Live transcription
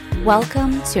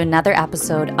Welcome to another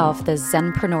episode of the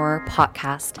Zenpreneur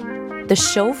podcast, the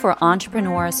show for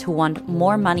entrepreneurs who want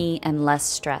more money and less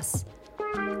stress.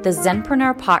 The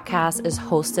Zenpreneur podcast is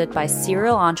hosted by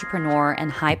serial entrepreneur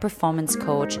and high-performance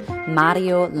coach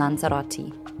Mario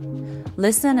Lanzarotti.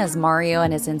 Listen as Mario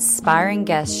and his inspiring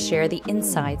guests share the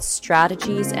insights,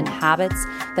 strategies, and habits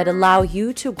that allow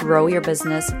you to grow your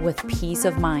business with peace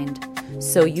of mind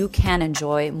so you can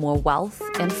enjoy more wealth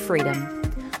and freedom.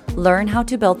 Learn how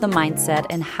to build the mindset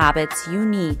and habits you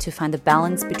need to find the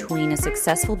balance between a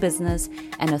successful business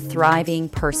and a thriving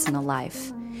personal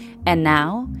life. And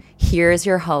now, here is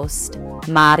your host,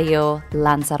 Mario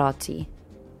Lanzarotti.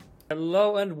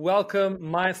 Hello and welcome,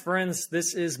 my friends.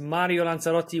 This is Mario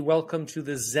Lanzarotti. Welcome to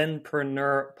the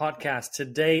Zenpreneur podcast.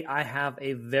 Today, I have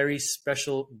a very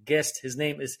special guest. His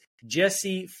name is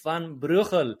Jesse van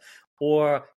Breugel,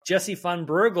 or Jesse van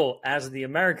Breugel, as the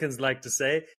Americans like to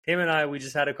say. Him and I, we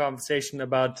just had a conversation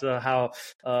about how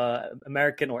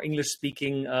American or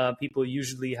English-speaking people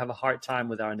usually have a hard time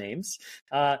with our names.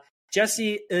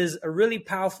 Jesse is a really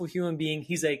powerful human being.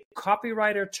 He's a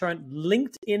copywriter turned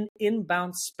LinkedIn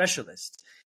inbound specialist,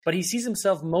 but he sees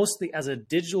himself mostly as a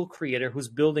digital creator who's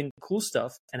building cool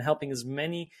stuff and helping as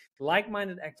many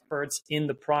like-minded experts in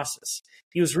the process.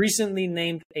 He was recently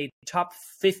named a top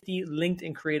 50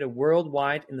 LinkedIn creator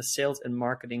worldwide in the sales and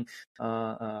marketing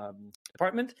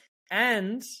department,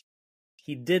 and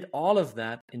he did all of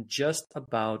that in just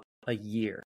about a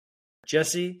year.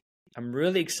 Jesse, I'm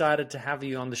really excited to have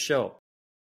you on the show.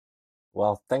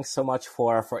 Well, thanks so much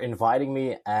for inviting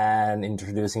me and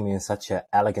introducing me in such an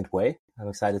elegant way. I'm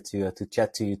excited to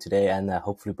chat to you today and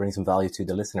hopefully bring some value to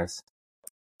the listeners.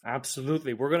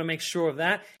 Absolutely. We're going to make sure of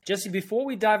that. Jesse, before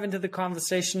we dive into the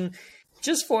conversation,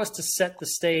 just for us to set the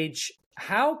stage,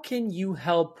 how can you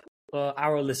help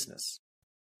our listeners?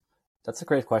 That's a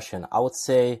great question. I would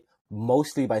say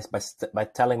mostly by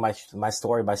telling my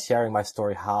story, by sharing my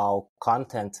story, how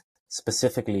content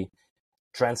specifically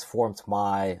transformed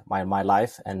my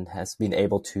life and has been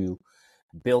able to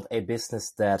build a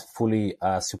business that fully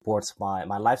supports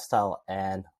my lifestyle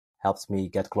and helps me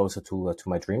get closer to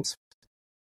my dreams.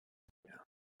 Yeah,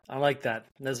 I like that.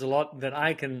 There's a lot that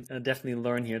I can definitely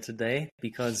learn here today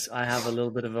because I have a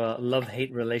little bit of a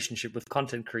love-hate relationship with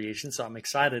content creation, so I'm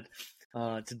excited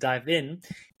to dive in.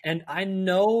 And I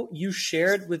know you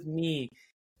shared with me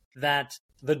that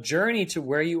the journey to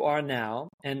where you are now,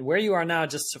 and where you are now,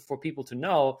 just for people to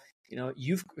know,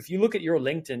 if you look at your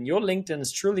LinkedIn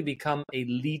has truly become a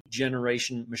lead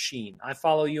generation machine. I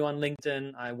follow you on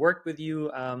LinkedIn. I worked with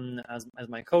you as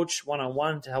my coach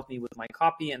one-on-one to help me with my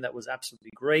copy, and that was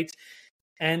absolutely great.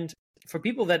 And for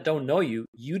people that don't know you,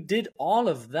 you did all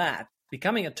of that,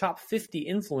 becoming a top 50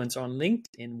 influencer on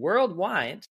LinkedIn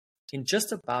worldwide in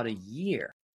just about a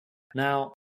year.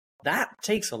 Now, that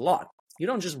takes a lot. You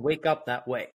don't just wake up that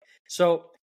way. So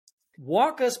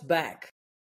walk us back.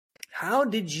 How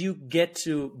did you get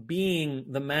to being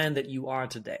the man that you are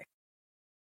today?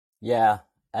 Yeah,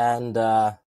 and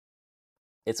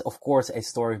it's of course a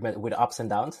story with ups and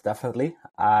downs, definitely.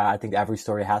 I think every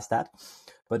story has that.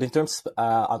 But in terms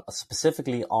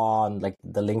specifically on like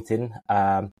the LinkedIn,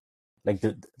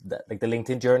 the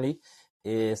LinkedIn journey,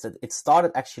 is that it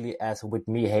started actually as with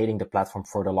me hating the platform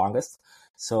for the longest.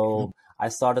 So I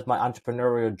started my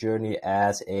entrepreneurial journey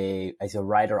as a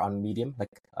writer on Medium,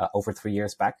 over 3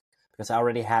 years back, because I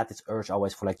already had this urge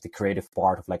always for the creative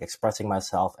part of expressing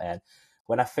myself. And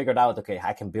when I figured out, okay,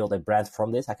 I can build a brand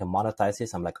from this, I can monetize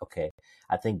this, I'm like, okay,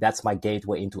 I think that's my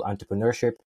gateway into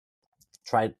entrepreneurship.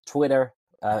 Tried Twitter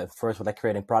first with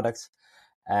creating products.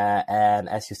 And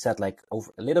as you said, a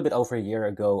little bit over a year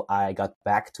ago, I got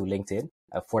back to LinkedIn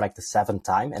for the 7th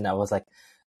time. And I was like,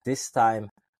 this time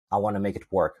I want to make it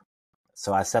work.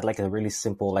 So I set a really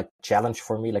simple challenge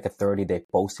for me, a 30-day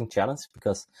posting challenge,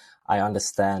 because I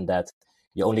understand that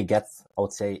you only get, I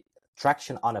would say,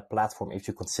 traction on a platform if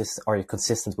you're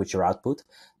consistent with your output.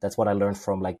 That's what I learned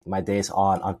from my days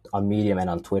on Medium and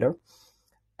on Twitter.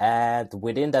 And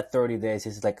within that 30 days,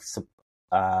 it's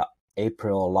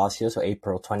April last year, so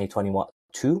April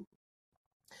 2022,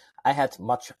 I had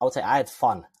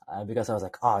fun because I was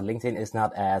like, LinkedIn is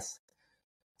not as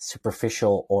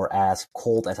superficial or as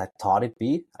cold as I thought it'd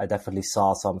be. I definitely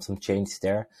saw some change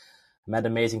there. Met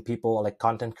amazing people,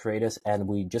 content creators, and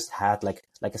we just had, like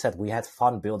I said, we had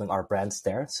fun building our brands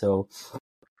there. So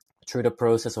through the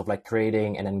process of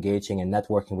creating and engaging and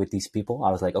networking with these people, I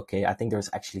was like, okay, I think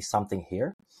there's actually something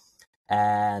here.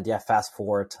 And yeah, fast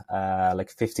forward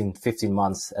 15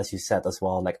 months, as you said as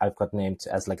well, I've got named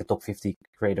as a top 50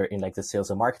 creator in the sales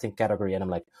and marketing category. And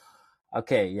I'm like,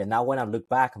 okay, yeah, now when I look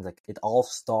back, I'm like, it all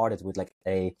started with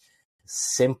a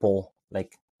simple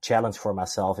challenge for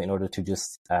myself in order to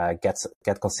just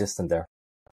get consistent there.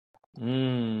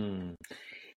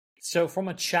 So from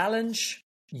a challenge,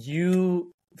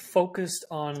 you focused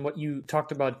on what you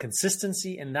talked about,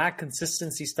 consistency, and that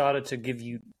consistency started to give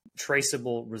you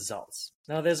traceable results.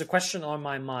 Now, there's a question on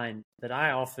my mind that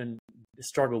I often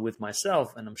struggle with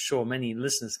myself, and I'm sure many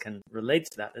listeners can relate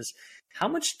to that, is how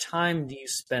much time do you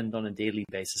spend on a daily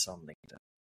basis on LinkedIn?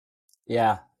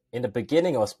 Yeah, in the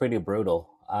beginning, it was pretty brutal.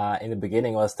 In the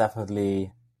beginning, it was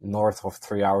definitely north of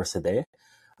 3 hours a day,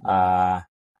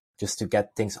 just to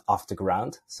get things off the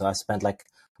ground. So I spent like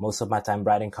most of my time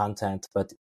writing content,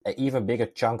 but an even bigger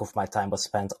chunk of my time was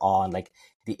spent on like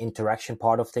the interaction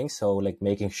part of things. So like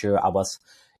making sure I was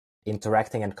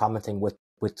interacting and commenting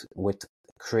with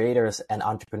creators and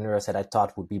entrepreneurs that I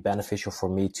thought would be beneficial for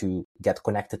me to get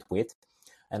connected with,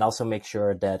 and also make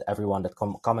sure that everyone that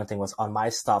commenting was on my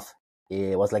stuff,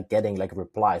 it was like getting like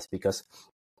replies, because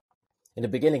in the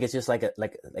beginning it's just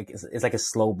it's like a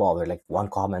slow ball. They're like 1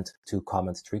 comment, 2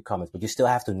 comments, 3 comments, but you still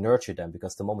have to nurture them,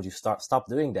 because the moment you stop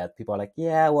doing that, people are like,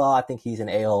 yeah, well, I think he's an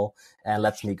a-hole and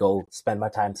lets me go spend my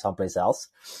time someplace else.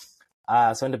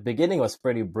 So in the beginning it was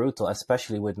pretty brutal,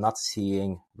 especially with not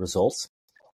seeing results.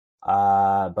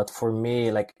 But for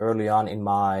me, like early on in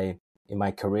my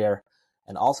career,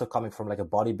 and also coming from like a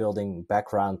bodybuilding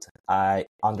background, I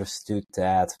understood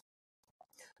that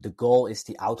the goal is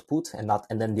the output and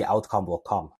then the outcome will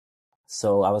come.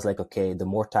 So I was like, okay, the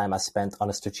more time I spent on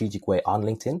a strategic way on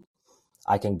LinkedIn,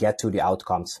 I can get to the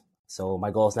outcomes. So my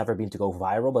goal has never been to go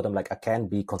viral, but I'm like, I can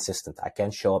be consistent. I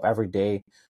can show up every day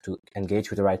to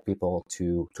engage with the right people,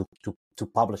 to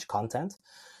publish content.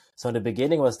 So in the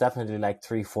beginning it was definitely like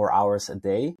 3-4 hours a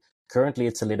day. Currently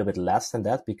it's a little bit less than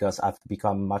that, because I've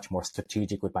become much more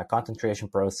strategic with my content creation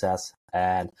process,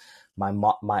 and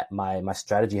my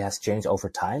strategy has changed over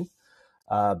time.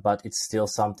 But it's still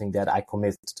something that I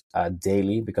commit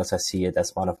daily, because I see it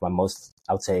as one of my most,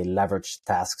 I would say, leveraged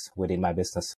tasks within my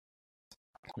business.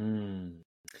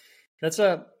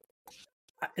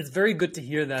 It's very good to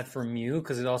hear that from you,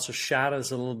 because it also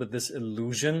shatters a little bit this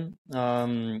illusion.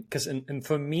 Because and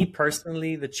for me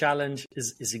personally, the challenge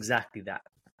is exactly that,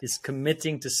 is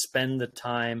committing to spend the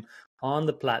time on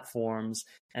the platforms.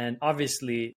 And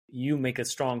obviously you make a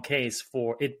strong case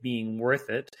for it being worth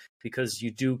it, because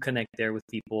you do connect there with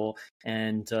people,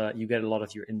 and you get a lot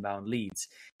of your inbound leads.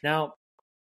 Now,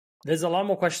 there's a lot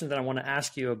more questions that I want to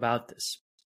ask you about this.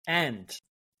 And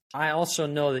I also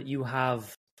know that you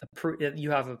have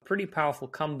a pretty powerful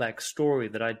comeback story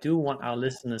that I do want our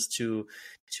listeners to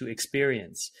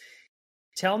experience.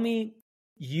 Tell me,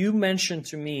 you mentioned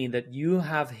to me that you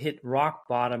have hit rock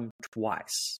bottom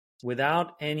twice,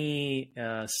 without any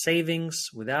savings,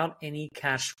 without any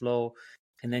cash flow,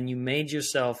 and then you made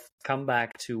yourself come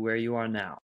back to where you are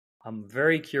now. I'm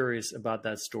very curious about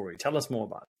that story. Tell us more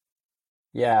about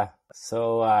it. Yeah,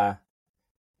 so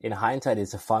in hindsight,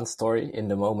 it's a fun story. In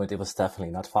the moment, it was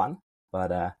definitely not fun,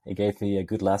 but it gave me a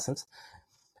good lessons.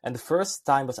 And the first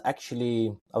time was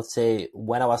actually, I would say,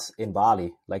 when I was in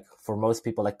Bali. Like for most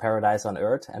people, like paradise on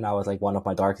earth. And I was like one of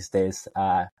my darkest days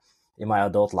in my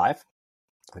adult life,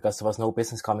 because there was no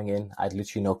business coming in. I had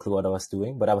literally no clue what I was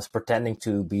doing, but I was pretending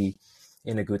to be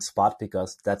in a good spot,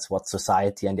 because that's what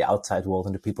society and the outside world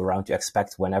and the people around you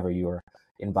expect whenever you're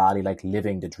in Bali, like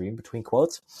living the dream, between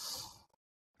quotes.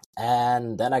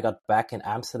 And then I got back in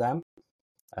Amsterdam.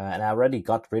 And I already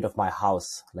got rid of my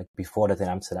house like before that in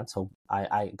Amsterdam. So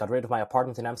I got rid of my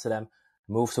apartment in Amsterdam,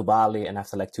 moved to Bali, and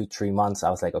after like 2-3 months,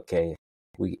 I was like, okay,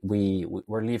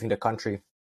 we're leaving the country,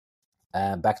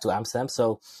 back to Amsterdam.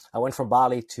 So I went from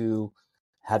Bali to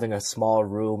having a small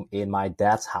room in my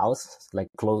dad's house, like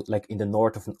close, like in the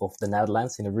north of the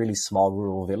Netherlands, in a really small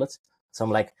rural village. So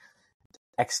I'm like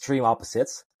extreme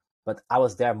opposites. But I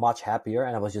was there much happier,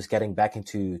 and I was just getting back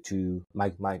into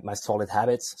my solid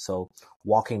habits. So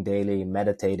walking daily,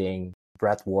 meditating,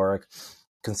 breath work,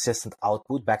 consistent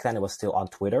output. Back then it was still on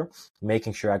Twitter,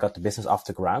 making sure I got the business off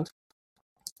the ground.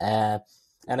 And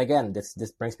again, this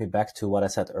brings me back to what I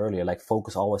said earlier, like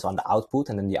focus always on the output,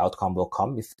 and then the outcome will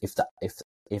come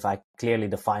if I clearly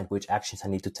define which actions I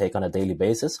need to take on a daily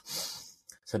basis.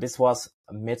 So this was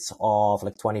midst of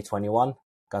like 2021,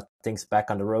 got things back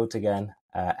on the road again.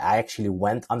 I actually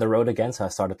went on the road again, so I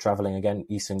started traveling again,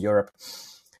 Eastern Europe,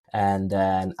 and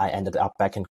then I ended up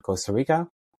back in Costa Rica.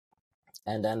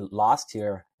 And then last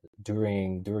year,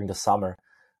 during the summer,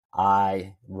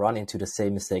 I run into the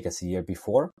same mistake as the year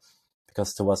before,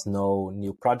 because there was no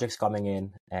new projects coming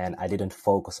in, and I didn't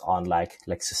focus on like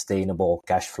sustainable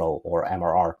cash flow or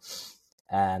MRR.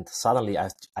 And suddenly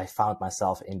I found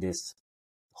myself in this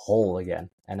hole again.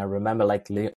 And I remember like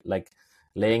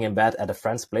laying in bed at a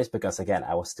friend's place because, again,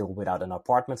 I was still without an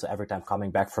apartment. So every time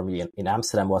coming back from me in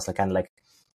Amsterdam was like, kind of like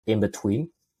in between.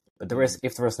 But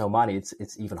if there is no money,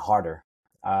 it's even harder.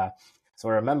 So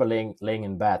I remember laying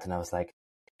in bed and I was like,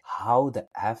 how the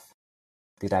F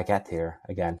did I get here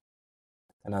again?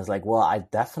 And I was like, well, I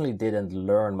definitely didn't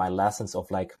learn my lessons of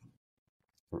like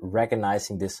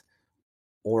recognizing this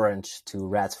orange to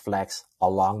red flags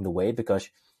along the way, because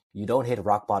you don't hit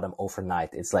rock bottom overnight.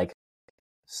 It's like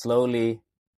slowly,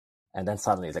 and then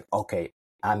suddenly it's like, okay,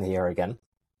 I'm here again.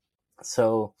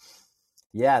 So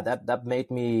yeah, that made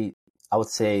me, I would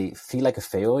say, feel like a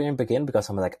failure in the beginning, because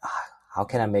I'm like, how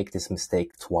can I make this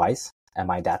mistake twice? Am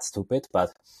I that stupid?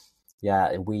 But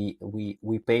yeah, we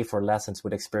pay for lessons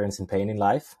with experience and pain in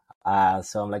life.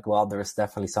 So I'm like, well, there's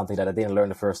definitely something that I didn't learn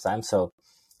the first time. So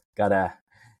gotta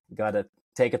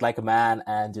take it like a man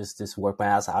and just work my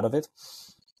ass out of it.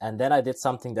 And then I did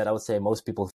something that I would say most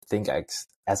people think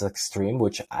as extreme,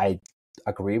 which I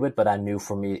agree with, but I knew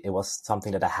for me it was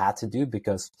something that I had to do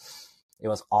because it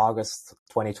was August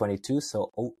 2022,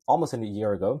 so almost a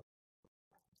year ago.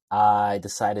 I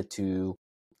decided to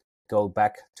go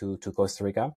back to Costa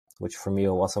Rica, which for me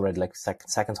was already like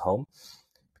second home,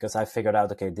 because I figured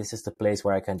out, okay, this is the place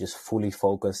where I can just fully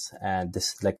focus and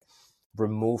this like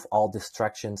remove all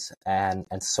distractions and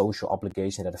social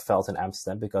obligation that I felt in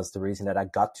Amsterdam. Because the reason that I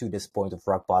got to this point of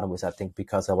rock bottom was, I think,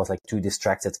 because I was like too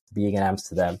distracted being in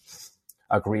Amsterdam,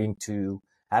 agreeing to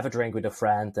have a drink with a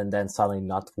friend and then suddenly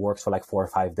not work for like 4 or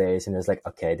 5 days. And it's like,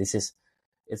 okay,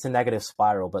 it's a negative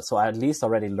spiral. But so I at least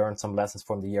already learned some lessons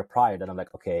from the year prior that I'm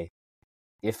like, okay,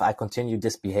 if I continue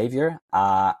this behavior,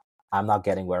 I'm not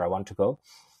getting where I want to go.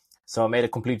 So I made a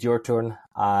complete U-turn.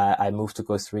 I moved to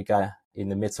Costa Rica in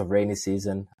the midst of rainy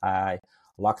season. I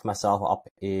locked myself up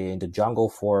in the jungle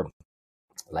for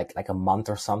like a month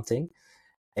or something.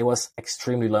 It was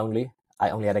extremely lonely. I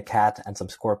only had a cat and some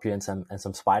scorpions and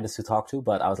some spiders to talk to,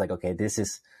 but I was like, okay, this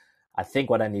is, I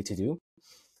think, what I need to do.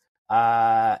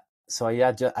 So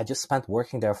yeah, I just spent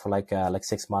working there for like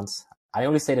 6 months. I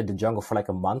only stayed in the jungle for like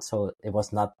a month, so it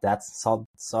was not that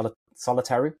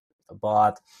solitary.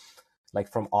 But like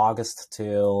from August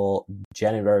till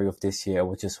January of this year,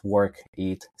 which is work,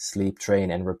 eat, sleep,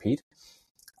 train, and repeat.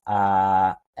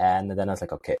 And then I was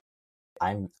like, okay,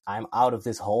 I'm out of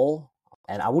this hole,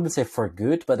 and I wouldn't say for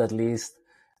good, but at least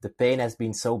the pain has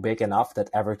been so big enough that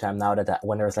every time now that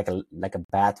when there's like a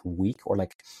bad week or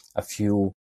like a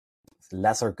few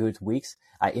lesser good weeks,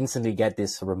 I instantly get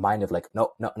this reminder of like,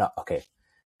 no, okay,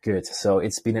 good. So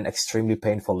it's been an extremely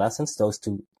painful lessons, those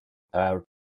two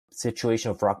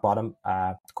situation of rock bottom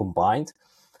combined.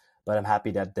 But I'm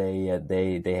happy that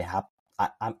they have.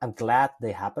 I'm glad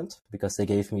they happened, because they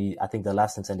gave me, I think, the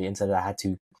lessons and the insight that I had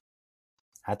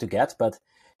to get. But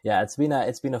yeah,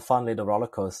 it's been a fun little roller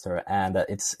coaster, and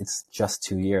it's just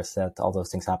 2 years that all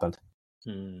those things happened.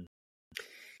 I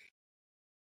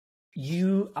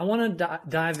want to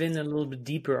dive in a little bit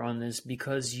deeper on this,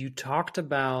 because you talked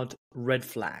about red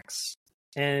flags,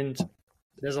 and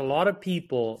there's a lot of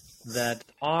people that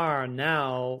are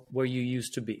now where you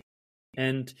used to be.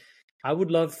 And I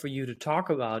would love for you to talk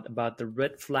about the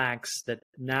red flags that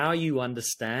now you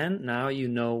understand, now you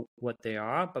know what they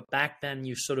are, but back then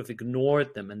you sort of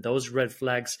ignored them, and those red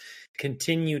flags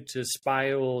continue to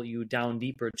spiral you down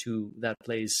deeper to that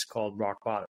place called rock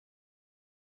bottom.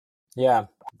 Yeah,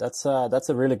 that's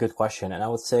a really good question, and I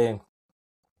would say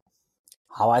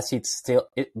how I see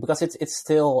it because it's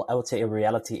still, I would say, a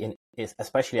reality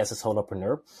especially as a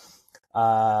solopreneur.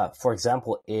 For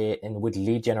example, with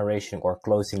lead generation or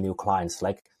closing new clients,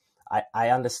 like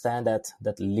I understand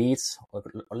that leads, or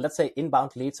let's say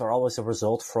inbound leads, are always a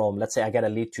result from, let's say I get a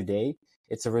lead today,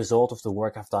 it's a result of the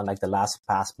work I've done like the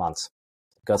past months.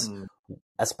 Because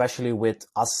especially with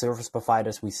us service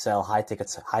providers, we sell high ticket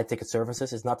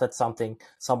services. It's not that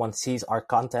someone sees our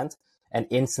content and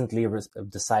instantly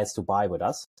decides to buy with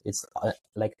us. It's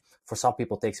like for some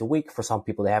people it takes a week. For some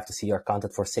people, they have to see our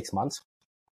content for 6 months.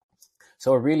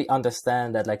 So I really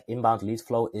understand that like inbound lead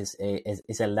flow is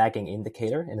a lagging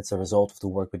indicator, and it's a result of the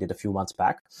work we did a few months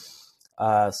back.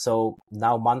 So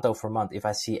now month over month, if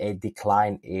I see a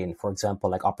decline in, for example,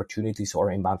 like opportunities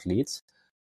or inbound leads,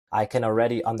 I can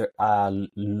already I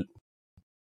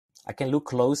can look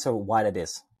closer why that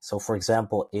is. So for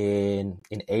example, in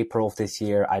April of this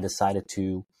year, I decided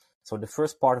to, so the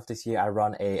first part of this year, I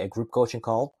run a group coaching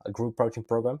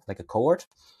program, like a cohort.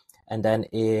 And then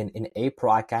in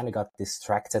April, I kind of got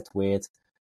distracted with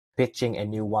pitching a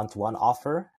new one-to-one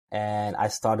offer. And I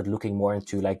started looking more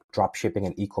into like drop shipping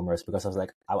and e-commerce, because I was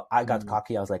like, I got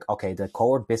cocky. I was like, okay, the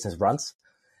cohort business runs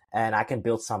and I can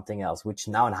build something else, which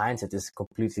now in hindsight is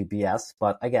completely BS.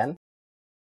 But again,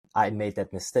 I made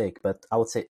that mistake. But I would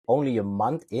say only a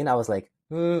month in, I was like,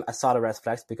 I saw the red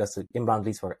flags because the inbound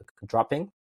leads were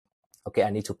dropping. Okay, I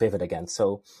need to pivot again.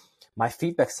 So my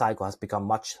feedback cycle has become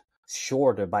much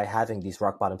shorter by having these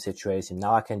rock bottom situations.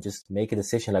 Now I can just make a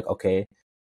decision like, okay,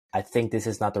 I think this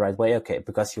is not the right way. Okay,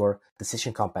 because your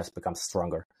decision compass becomes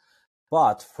stronger.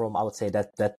 But from, I would say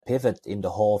that pivot in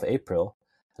the whole of April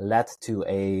led to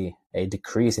a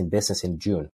decrease in business in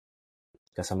June.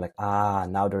 Because I'm like,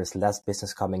 now there is less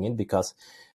business coming in because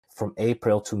from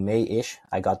April to May-ish,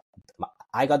 I got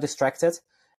distracted.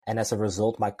 And as a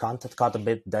result, my content got a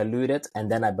bit diluted.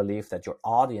 And then I believe that your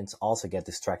audience also get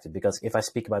distracted, because if I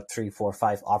speak about 3, 4,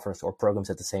 5 offers or programs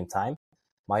at the same time,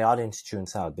 my audience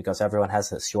tunes out because everyone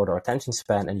has a shorter attention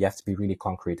span and you have to be really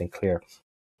concrete and clear.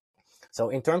 So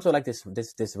in terms of like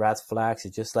this red flags,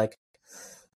 it's just like,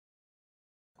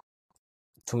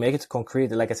 to make it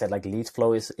concrete, like I said, like lead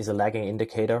flow is a lagging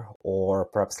indicator, or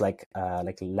perhaps like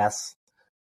less.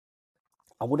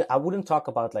 I wouldn't talk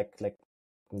about like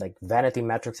vanity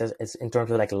metrics as in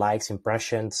terms of like likes,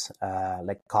 impressions,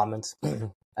 like comments,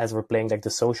 as we're playing like the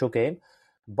social game.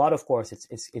 But of course,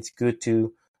 it's good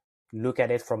to look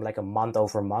at it from like a month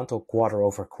over month or quarter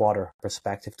over quarter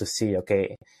perspective to see,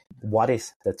 okay, what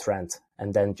is the trend,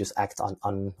 and then just act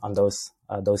on those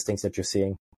things that you're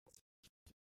seeing.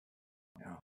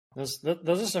 Yeah,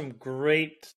 those are some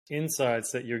great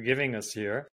insights that you're giving us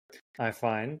here, I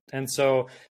find. And so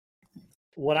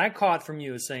what I caught from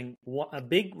you is saying a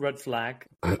big red flag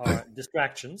are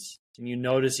distractions, and you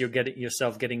notice you're getting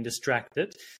yourself getting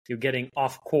distracted, you're getting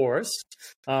off course.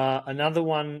 Another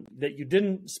one that you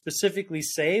didn't specifically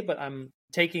say, but I'm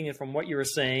taking it from what you were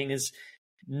saying, is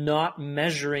not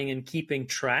measuring and keeping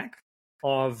track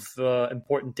of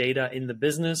important data in the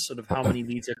business, sort of how many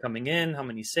leads are coming in, how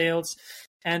many sales.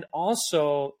 And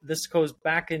also, this goes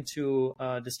back into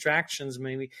distractions.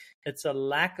 Maybe it's a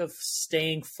lack of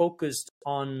staying focused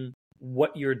on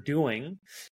what you're doing.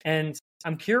 And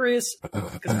I'm curious,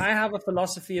 because I have a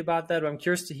philosophy about that, but I'm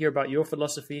curious to hear about your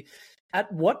philosophy.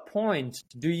 At what point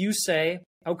do you say,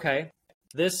 okay,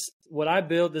 what I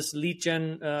built, this lead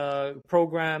gen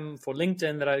program for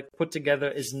LinkedIn that I put together,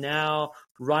 is now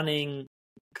running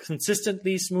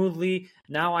consistently, smoothly.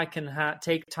 Now I can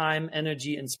take time,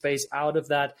 energy, and space out of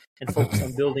that and focus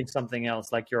on building something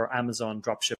else, like your Amazon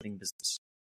dropshipping business?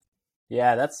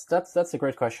 Yeah, that's a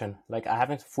great question. Like, I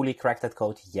haven't fully cracked that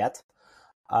code yet,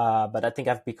 but I think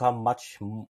I've become much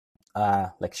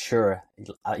sure.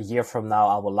 A year from now,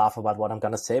 I will laugh about what I'm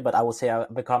gonna say, but I will say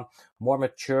I've become more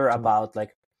mature about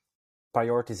like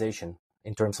prioritization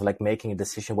in terms of like making a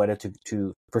decision whether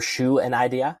to pursue an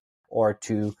idea or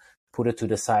to put it to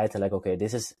the side and like, okay,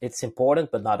 it's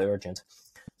important but not urgent.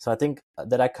 So I think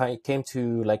that I came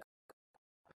to like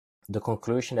the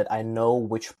conclusion that I know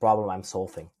which problem I'm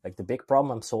solving. Like the big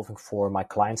problem I'm solving for my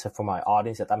clients and for my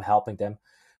audience, that I'm helping them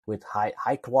with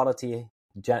high quality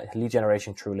lead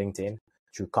generation through LinkedIn,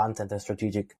 through content and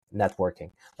strategic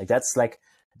networking. Like that's like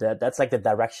the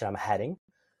direction I'm heading.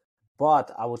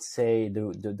 But I would say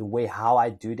the way how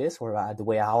I do this, or the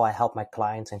way how I help my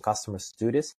clients and customers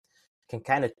do this, can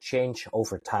kind of change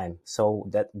over time. So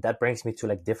that brings me to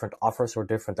like different offers or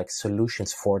different like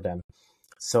solutions for them.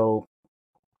 So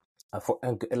for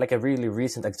like a really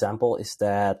recent example is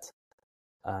that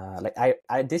like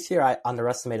I this year I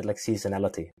underestimated like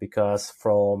seasonality, because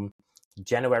from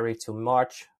January to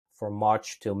March, from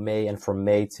March till May, and from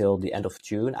May till the end of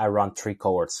June, I run 3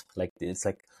 cohorts. Like it's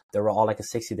like they were all like a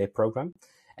 60-day program.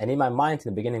 And in my mind,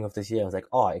 in the beginning of this year, I was like,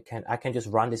 oh, I can just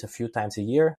run this a few times a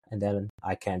year, and then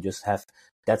I can just have,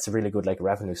 that's a really good like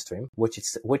revenue stream, which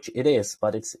it is,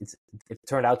 but it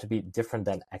turned out to be different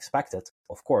than expected,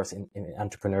 of course, in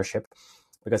entrepreneurship,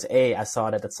 because I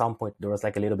saw that at some point there was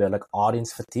like a little bit of like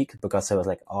audience fatigue, because I was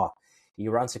like, oh, he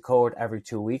runs a cohort every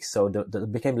 2 weeks, so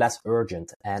it became less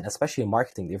urgent. And especially in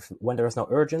marketing, when there is no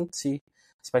urgency,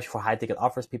 especially for high ticket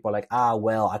offers, people are like,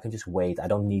 well, I can just wait. I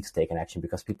don't need to take an action,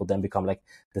 because people then become like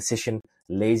decision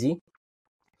lazy.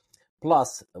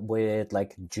 Plus, with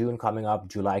like June coming up,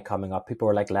 July coming up, people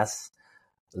are like less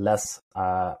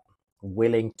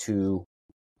willing to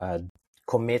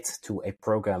commit to a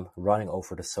program running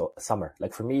over the summer.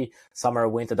 Like for me, summer or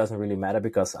winter doesn't really matter,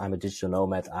 because I'm a digital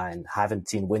nomad and haven't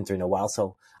seen winter in a while.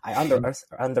 So I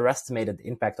underestimated the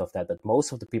impact of that. But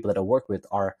most of the people that I work with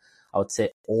are, I would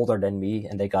say, older than me,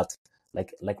 and they got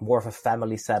like more of a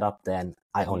family setup than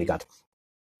I only got.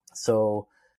 So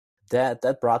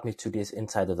that brought me to this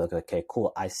insight of like, okay,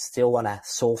 cool, I still want to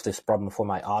solve this problem for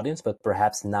my audience, but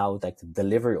perhaps now like the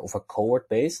delivery of a cohort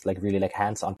based, like really like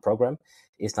hands-on program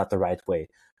is not the right way.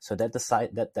 So that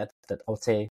I would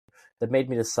say that made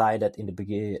me decide that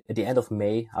at the end of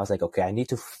May, I was like, okay, I need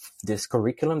this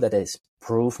curriculum that is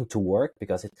proven to work,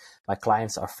 because my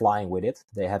clients are flying with it.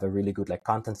 They have a really good like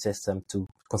content system to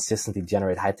consistently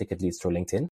generate high ticket leads through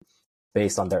LinkedIn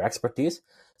based on their expertise.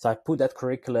 So I put that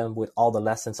curriculum with all the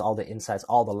lessons, all the insights,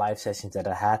 all the live sessions that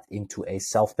I had into a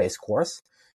self-paced course,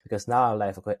 because now I'm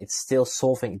like, okay, it's still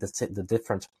solving the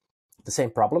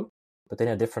same problem, but in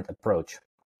a different approach.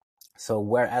 So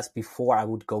whereas before I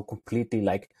would go completely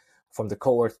like from the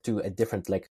cohort to a different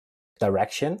like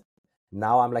direction,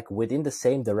 now I'm like within the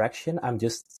same direction. I'm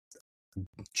just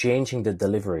changing the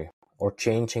delivery or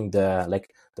changing the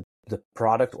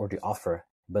product or the offer,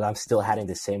 but I'm still heading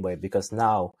the same way, because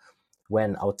now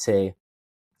when I would say,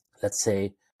 let's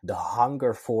say the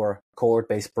hunger for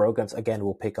cohort-based programs again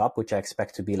will pick up, which I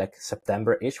expect to be like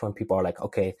September-ish, when people are like,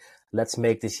 okay, let's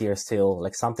make this year still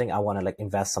like something I want to like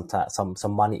invest some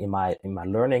money in my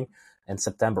learning. And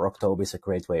September, October is a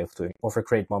great way of doing, or a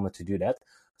great moment to do that.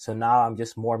 So now I'm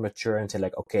just more mature and say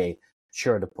like, okay,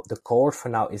 sure, the cohort for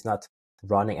now is not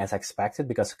running as expected,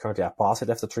 because currently I paused it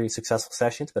after 3 successful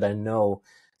sessions, but I know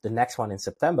the next one in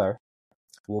September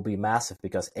will be massive,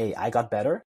 because I got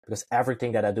better, because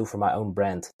everything that I do for my own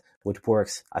brand, which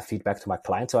works, I feed back to my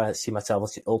clients. So I see myself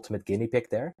as the ultimate guinea pig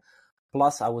there.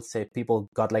 Plus, I would say people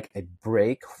got like a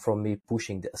break from me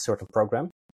pushing a certain program.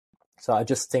 So I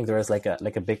just think there is like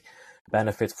a big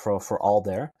benefit for all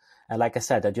there. And like I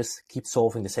said, I just keep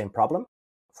solving the same problem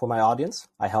for my audience.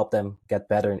 I help them get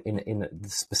better in the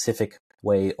specific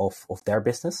way of their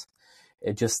business.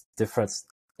 It's just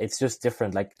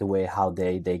different, like the way how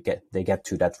they get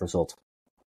to that result.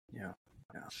 Yeah.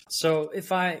 So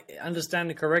if I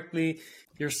understand it correctly,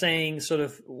 you're saying sort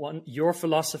of your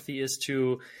philosophy is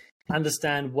to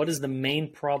understand what is the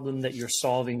main problem that you're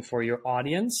solving for your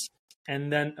audience,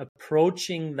 and then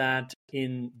approaching that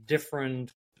in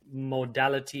different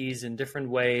modalities, in different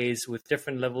ways, with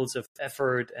different levels of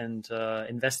effort and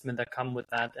investment that come with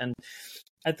that. And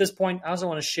at this point, I also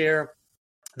want to share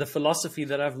the philosophy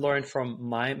that I've learned from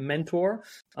my mentor.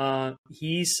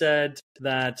 He said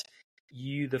that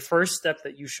the first step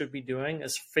that you should be doing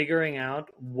is figuring out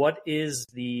what is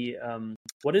the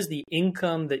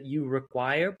income that you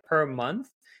require per month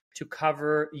to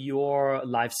cover your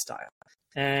lifestyle.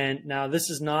 And now this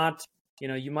is not,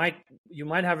 you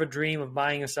might have a dream of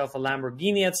buying yourself a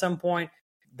Lamborghini at some point.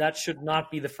 That should not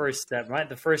be the first step, right?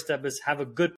 The first step is have a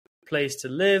good place to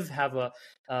live, have a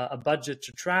budget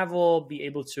to travel, be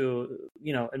able to,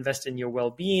 invest in your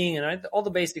well-being and all the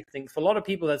basic things. For a lot of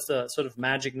people, that's the sort of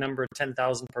magic number,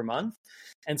 10,000 per month.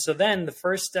 And so then the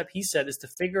first step, he said, is to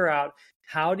figure out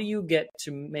how do you get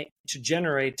to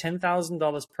generate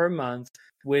 $10,000 per month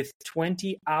with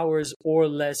 20 hours or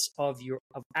less of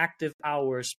active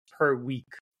hours per week.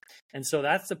 And so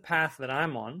that's the path that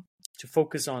I'm on, to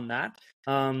focus on that.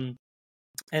 And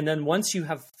then once you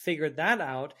have figured that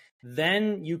out,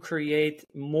 then you create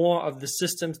more of the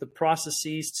systems, the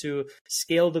processes to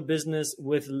scale the business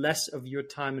with less of your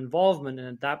time involvement. And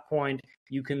at that point,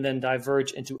 you can then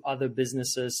diverge into other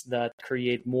businesses that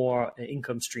create more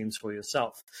income streams for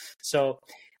yourself. So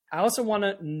I also want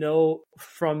to know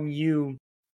from you,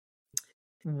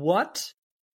 what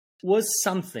was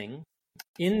something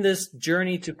in this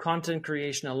journey to content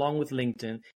creation along with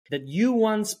LinkedIn that you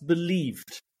once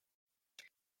believed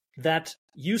that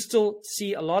you still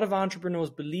see a lot of entrepreneurs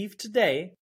believe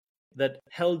today, that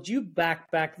held you back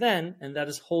then, and that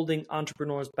is holding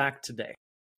entrepreneurs back today?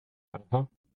 Uh-huh.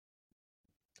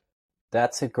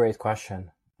 That's a great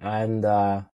question. And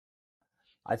I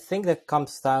think that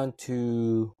comes down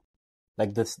to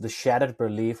like the shattered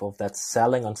belief of that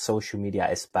selling on social media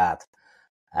is bad.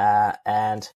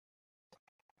 And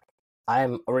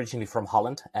I'm originally from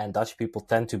Holland, and Dutch people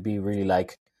tend to be really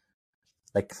like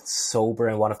sober.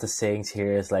 And one of the sayings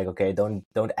here is like, okay, don't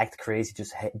act crazy,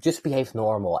 just behave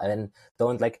normal. And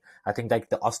don't I think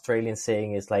the Australian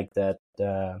saying is like that,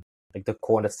 like the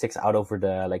corn that sticks out over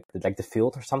the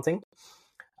field or something.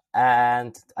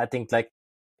 And I think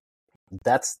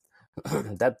that's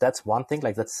one thing,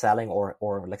 like that selling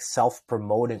or like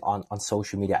self-promoting on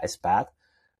social media is bad.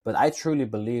 But I truly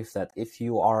believe that if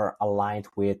you are aligned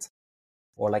with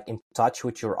or like in touch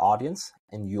with your audience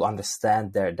and you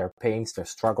understand their pains, their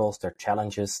struggles, their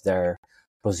challenges, their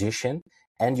position,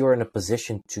 and you're in a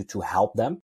position to help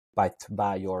them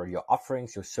by your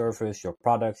offerings, your service, your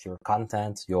products, your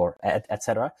content, your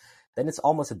etc., then it's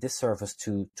almost a disservice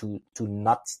to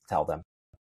not tell them.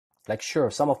 Like, sure,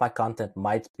 some of my content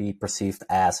might be perceived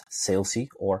as salesy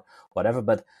or whatever,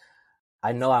 but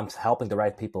I know I'm helping the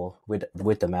right people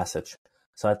with the message.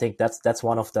 So I think that's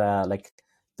one of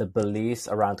the the beliefs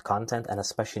around content, and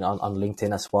especially on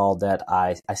LinkedIn as well, that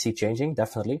I see changing,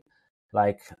 definitely.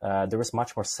 Like there is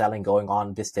much more selling going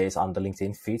on these days on the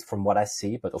LinkedIn feed from what I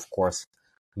see. But of course,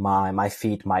 my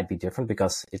feed might be different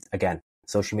because again,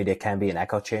 social media can be an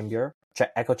echo chamber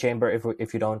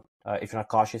if you don't if you're not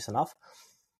cautious enough.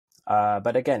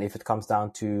 But again, if it comes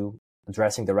down to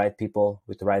addressing the right people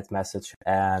with the right message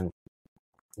and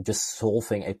just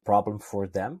solving a problem for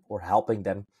them or helping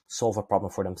them solve a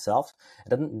problem for themselves,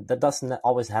 that doesn't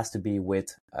always has to be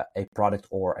with a product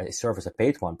or a service, a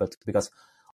paid one, but because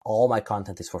all my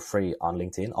content is for free on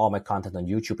LinkedIn, all my content on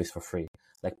YouTube is for free.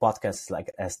 Like podcasts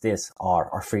like as this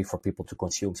are free for people to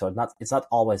consume. So it's not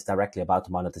always directly about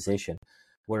monetization.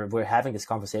 We're having this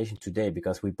conversation today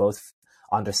because we both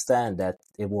understand that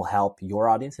it will help your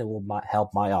audience and will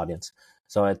help my audience.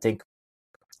 So I think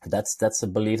that's a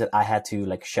belief that I had to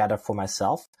like shatter for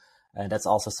myself. And that's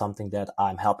also something that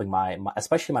I'm helping my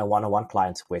especially my one-on-one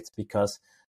clients with, because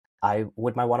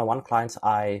with my one-on-one clients,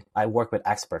 I work with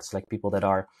experts, like people that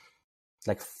are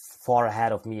like far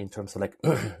ahead of me in terms of like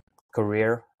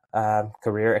career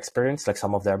experience. Like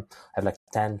some of them have like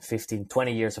 10, 15,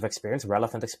 20 years of experience,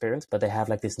 relevant experience, but they have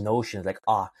like this notion like,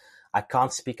 I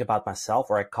can't speak about myself,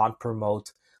 or I can't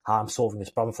promote how I'm solving this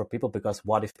problem for people because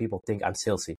what if people think I'm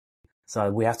salesy?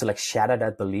 So we have to like shatter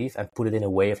that belief and put it in a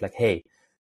way of like, hey,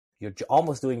 you're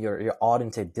almost doing your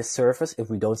audience a disservice if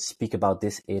we don't speak about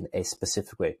this in a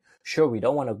specific way. Sure, we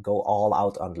don't want to go all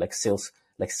out on like sales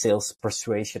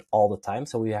persuasion all the time.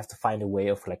 So we have to find a way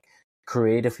of like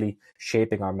creatively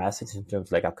shaping our message in terms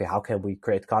of like, okay, how can we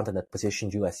create content that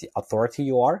positions you as the authority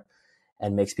you are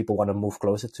and makes people want to move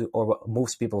closer to, or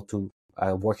moves people to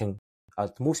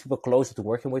moves people closer to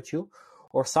working with you.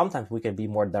 Or sometimes we can be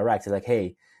more direct, like,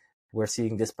 hey, we're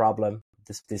seeing this problem.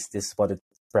 This is what it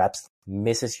perhaps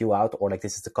misses you out, or like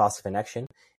this is the cost of inaction.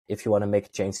 If you want to make a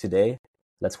change today,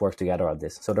 let's work together on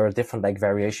this. So there are different like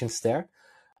variations there,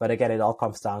 but again, it all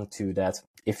comes down to that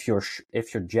if you're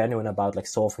genuine about like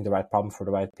solving the right problem for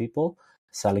the right people,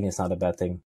 selling is not a bad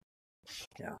thing.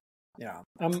 Yeah,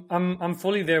 I'm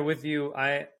fully there with you.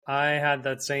 I had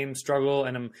that same struggle,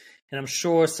 and I'm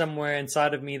sure somewhere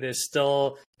inside of me there's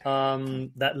still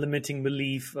that limiting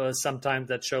belief sometimes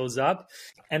that shows up,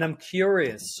 and I'm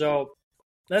curious. So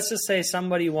let's just say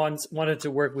somebody wanted to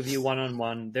work with you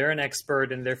one-on-one. They're an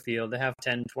expert in their field. They have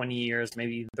 10, 20 years,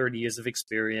 maybe 30 years of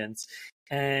experience,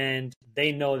 and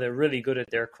they know they're really good at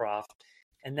their craft.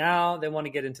 And now they want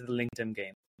to get into the LinkedIn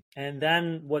game. And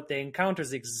then what they encounter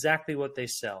is exactly what they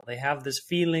sell. They have this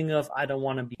feeling of, I don't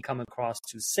want to come across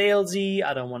too salesy.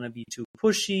 I don't want to be too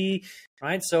pushy,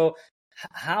 right? So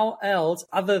how else,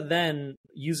 other than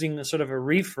using a sort of a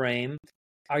reframe,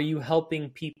 are you helping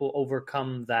people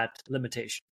overcome that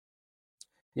limitation?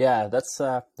 Yeah, that's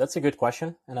a good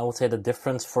question. And I would say the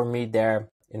difference for me there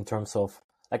in terms of,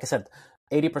 like I said,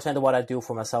 80% of what I do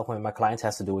for myself and my clients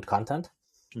has to do with content.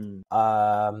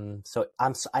 So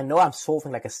I know I'm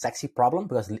solving like a sexy problem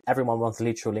because everyone wants to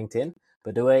lead through LinkedIn,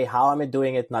 but the way how I'm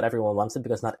doing it, not everyone wants it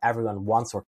because not everyone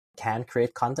wants or can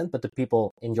create content. But the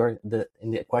people in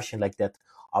the question like that,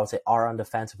 I would say are on the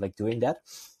fence of like doing that.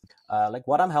 Like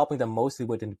what I'm helping them mostly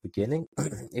with in the beginning,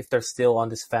 if they're still on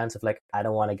this fence of like, I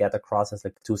don't want to get across as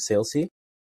like too salesy,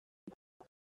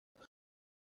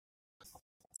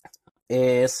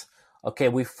 is okay,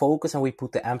 we focus and we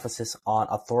put the emphasis on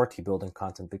authority building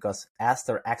content because as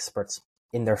they're experts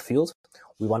in their field,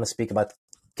 we want to speak about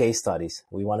case studies.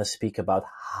 We want to speak about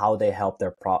how they help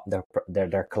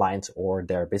their clients or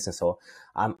their business. So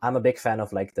I'm a big fan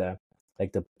of like the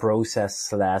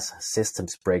process /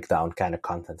 systems breakdown kind of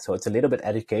content. So it's a little bit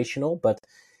educational, but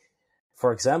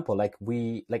for example, like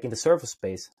in the service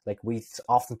space, like we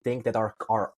often think that our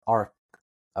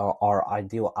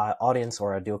ideal audience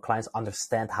or ideal clients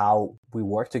understand how we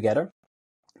work together,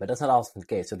 but that's not often the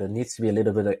case. So there needs to be a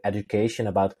little bit of education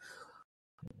about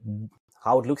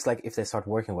how it looks like if they start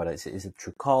working with us. Is it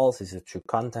through calls? Is it through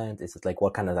content? Is it like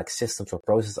what kind of like systems or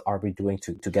processes are we doing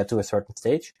to get to a certain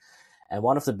stage? And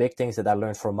one of the big things that I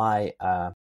learned from my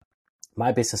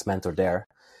business mentor there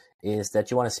is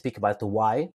that you want to speak about the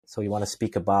why. So you want to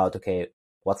speak about, okay,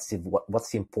 what's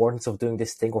the importance of doing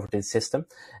this thing over this system,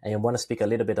 and you want to speak a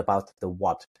little bit about the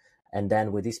what. And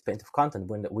then with this kind of content,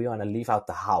 when we want to leave out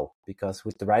the how, because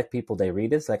with the right people, they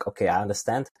read it, it's like, okay, I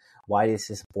understand why this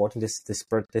is important,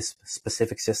 this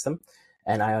specific system,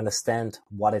 and I understand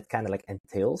what it kind of like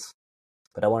entails,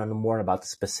 but I want to know more about the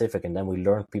specific. And then we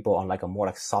learn people on like a more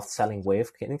like soft selling way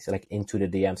of getting like into the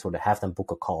DMs or to have them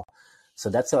book a call. So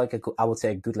that's like I would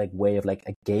say a good like way of like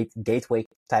a gateway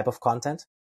type of content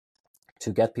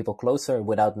to get people closer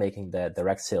without making the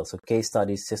direct sales. So case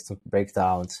studies, system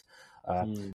breakdowns,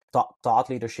 thought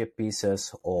leadership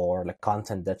pieces, or like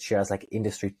content that shares like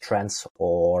industry trends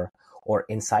or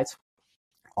insights.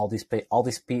 All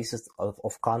these pieces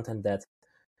of content that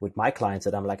with my clients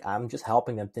that I'm just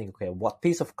helping them think, okay, what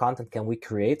piece of content can we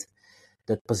create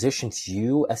that positions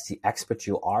you as the expert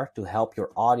you are to help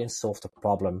your audience solve the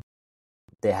problem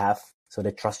they have, so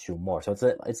they trust you more. So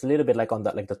it's a little bit like on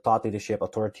the thought leadership,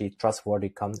 authority, trustworthy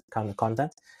kind of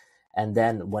content. And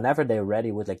then whenever they're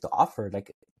ready with like the offer,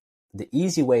 like the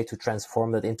easy way to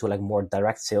transform that into like more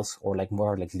direct sales or like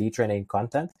more like lead generating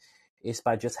content is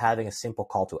by just having a simple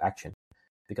call to action.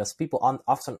 Because people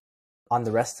often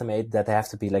underestimate that they have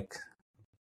to be like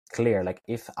clear. Like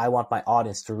if I want my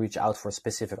audience to reach out for a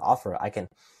specific offer, I can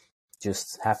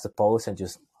just have the post and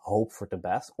just hope for the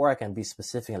best, or I can be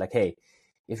specific like, hey,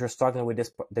 if you're struggling with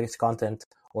this content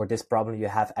or this problem, you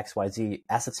have XYZ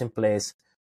assets in place,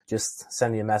 just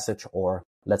send me a message or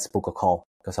let's book a call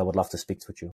because I would love to speak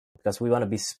with you. Because we want to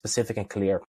be specific and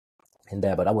clear in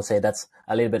there. But I would say that's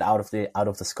a little bit out of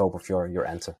the scope of your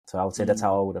answer. So I would say that's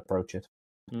how I would approach it.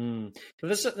 So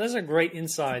those are great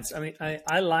insights. I mean,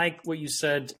 I like what you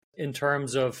said in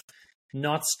terms of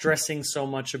not stressing so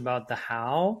much about the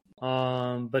how,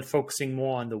 but focusing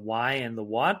more on the why and the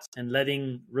what, and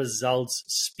letting results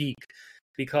speak.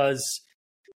 Because,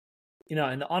 in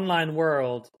the online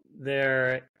world,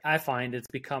 I find it's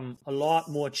become a lot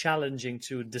more challenging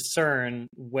to discern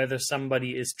whether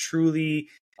somebody is truly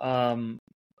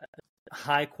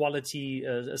high quality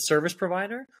service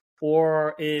provider,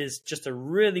 or is just a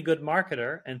really good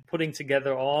marketer and putting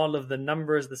together all of the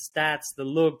numbers, the stats, the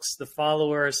looks, the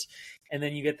followers, and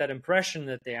then you get that impression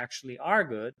that they actually are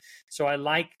good. So I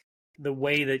like the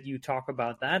way that you talk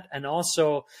about that. And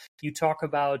also you talk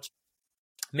about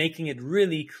making it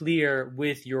really clear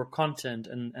with your content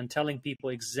and telling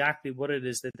people exactly what it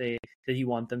is that you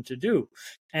want them to do.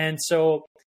 And so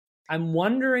I'm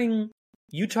wondering,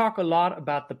 you talk a lot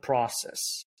about the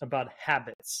process, about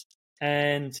habits,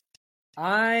 and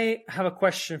I have a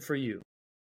question for you,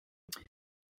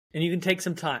 and you can take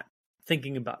some time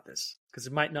thinking about this because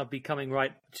it might not be coming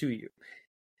right to you.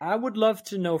 I would love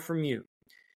to know from you,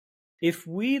 if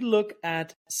we look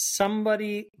at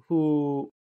somebody who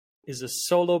is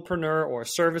a solopreneur or a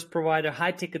service provider,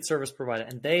 high ticket service provider,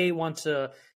 and they want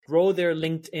to grow their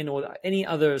LinkedIn or any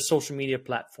other social media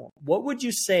platform, what would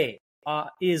you say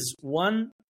is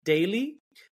one daily,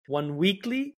 one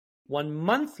weekly, one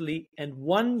monthly, and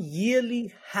one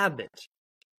yearly habit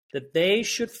that they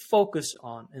should focus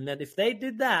on? And that if they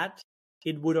did that,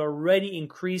 it would already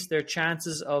increase their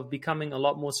chances of becoming a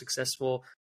lot more successful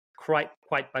quite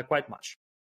much.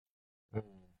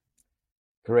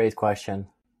 Great question.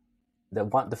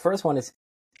 The first one is,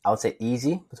 I would say,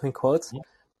 easy between quotes.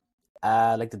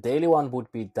 Like the daily one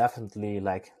would be definitely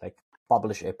like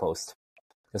publish a post,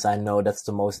 because I know that's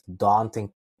the most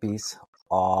daunting piece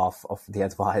of the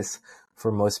advice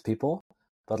for most people.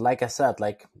 But like I said,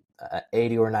 like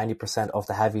 80 or 90% of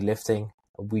the heavy lifting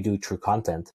we do through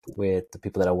content with the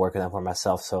people that I work with and for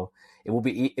myself. So it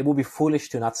will be foolish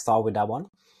to not start with that one,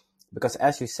 because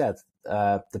as you said,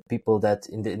 the people that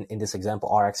in this example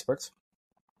are experts.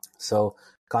 So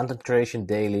content creation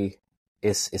daily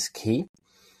is key.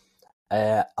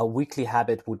 A weekly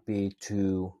habit would be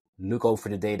to look over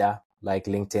the data. Like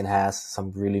LinkedIn has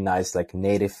some really nice like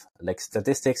native like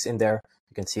statistics in there.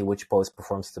 You can see which post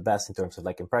performs the best in terms of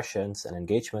like impressions and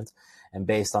engagement. And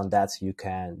based on that, you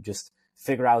can just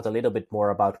figure out a little bit more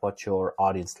about what your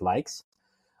audience likes.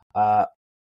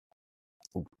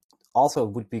 Also,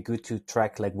 it would be good to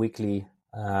track like weekly,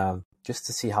 just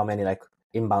to see how many like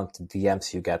inbound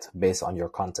DMs you get based on your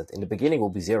content. In the beginning, it will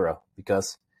be 0,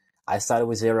 because I started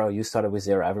with 0, you started with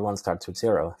 0, everyone starts with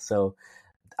 0. So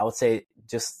I would say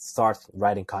just start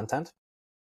writing content.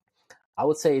 I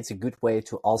would say it's a good way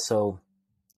to also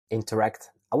interact.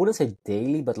 I wouldn't say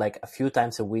daily, but like a few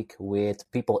times a week with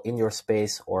people in your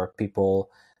space or people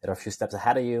that are a few steps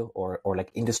ahead of you, or like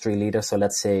industry leaders. So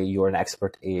let's say you're an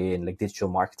expert in like digital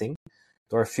marketing.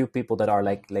 There are a few people that are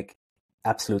like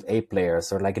absolute A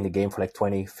players, or like in the game for like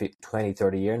 20,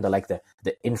 30 years, and they're like the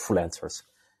influencers.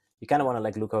 You kind of want to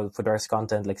like look out for their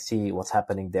content, like see what's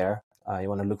happening there. You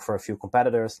want to look for a few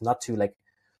competitors, not to like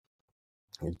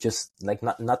just like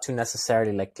not to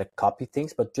necessarily like copy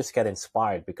things, but just get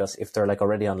inspired, because if they're like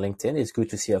already on LinkedIn, it's good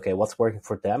to see, okay, what's working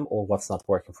for them or what's not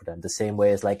working for them. The same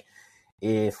way as like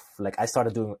if like I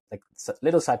started doing like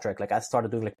little sidetrack, like I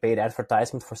started doing like paid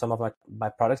advertisement for some of my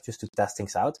products just to test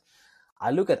things out. I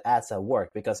look at ads that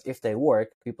work, because if they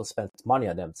work, people spend money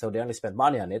on them. So they only spend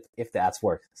money on it if the ads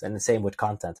work. And the same with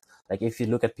content. Like if you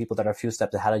look at people that are a few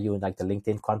steps ahead of you in like the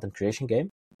LinkedIn content creation game,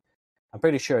 I'm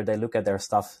pretty sure they look at their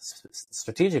stuff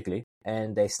strategically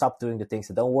and they stop doing the things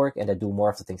that don't work and they do more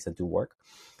of the things that do work.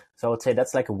 So I would say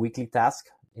that's like a weekly task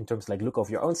in terms of like look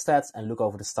over your own stats and look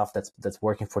over the stuff that's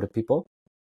working for the people.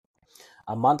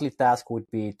 A monthly task would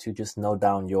be to just note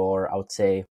down your, I would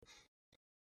say,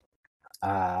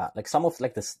 like some of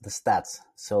like the stats.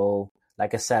 So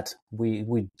like I said,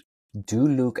 we do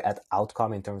look at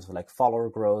outcome in terms of like follower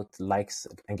growth, likes,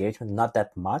 engagement, not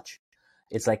that much.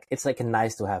 It's like a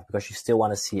nice to have because you still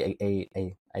want to see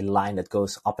a line that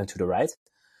goes up and to the right.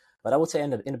 But I would say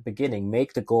in the beginning,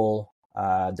 make the goal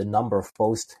the number of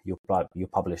posts you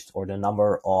published, or the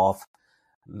number of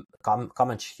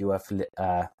comments you have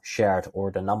shared,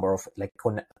 or the number of like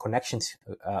connections.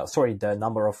 The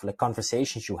number of like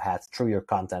conversations you had through your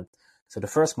content. So the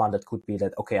first month it could be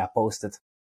that, okay, I posted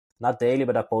not daily,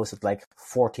 but I posted like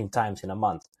 14 times in a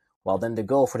month. Well, then the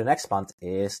goal for the next month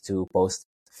is to post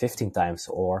 15 times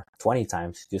or 20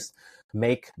 times. Just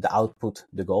make the output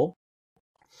the goal.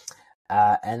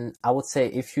 And I would say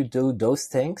if you do those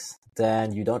things,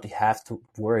 then you don't have to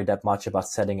worry that much about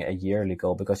setting a yearly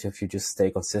goal, because if you just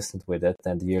stay consistent with it,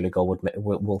 then the yearly goal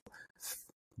will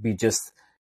be just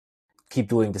keep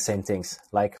doing the same things.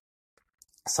 Like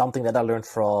something that I learned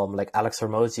from like Alex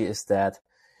Hormozi is that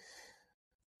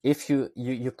if you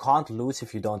can't lose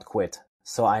if you don't quit.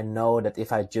 So I know that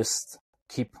if I just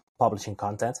keep publishing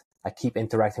content, I keep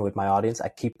interacting with my audience, I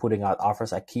keep putting out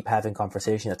offers, I keep having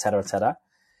conversations, etc.,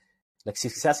 like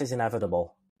success is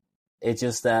inevitable. It's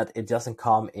just that it doesn't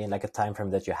come in like a time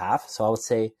frame that you have. So I would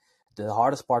say the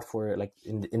hardest part for like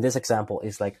in this example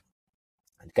is like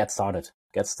get started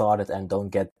and don't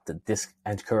get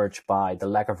discouraged by the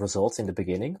lack of results in the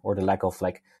beginning or the lack of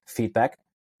like feedback,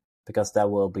 because that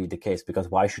will be the case. Because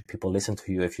why should people listen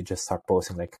to you if you just start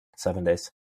posting like 7 days?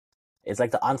 It's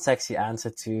like the unsexy answer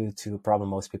to a problem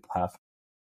most people have.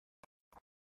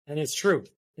 And it's true.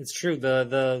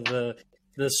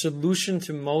 The solution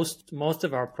to most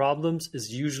of our problems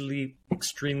is usually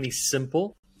extremely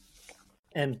simple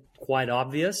and quite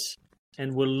obvious.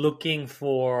 And we're looking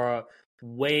for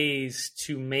ways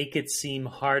to make it seem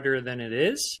harder than it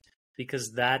is,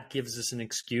 because that gives us an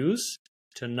excuse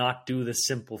to not do the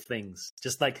simple things.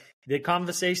 Just like the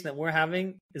conversation that we're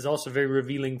having is also very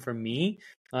revealing for me,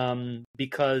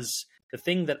 because the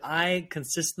thing that I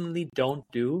consistently don't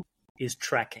do is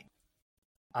tracking.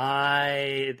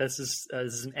 This is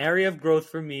an area of growth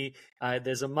for me.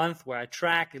 There's a month where I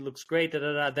track, it looks great,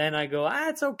 then I go,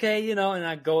 it's okay, and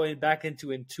I go back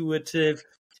into intuitive.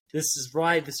 This is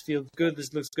right, this feels good,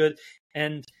 this looks good.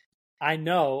 And I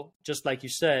know, just like you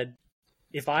said,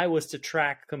 if I was to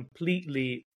track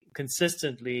completely,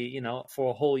 consistently,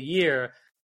 for a whole year,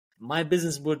 my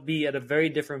business would be at a very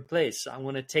different place. So I'm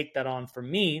going to take that on for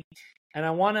me. And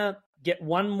I want to get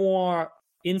one more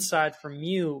insight from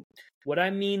you. What I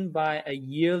mean by a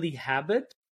yearly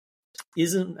habit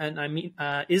isn't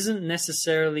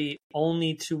necessarily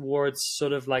only towards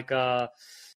sort of like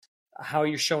how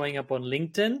you're showing up on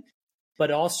LinkedIn,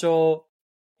 but also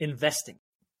investing.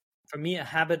 For me, a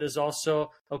habit is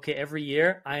also, okay, every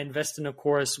year I invest in a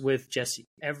course with Jesse.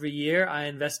 Every year I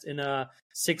invest in a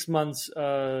 6 months,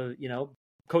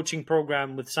 coaching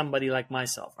program with somebody like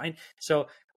myself, right? So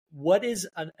what is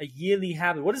a yearly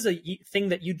habit? What is a thing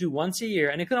that you do once a year?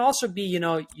 And it can also be,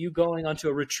 you going onto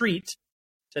a retreat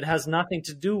that has nothing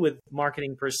to do with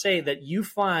marketing per se, that you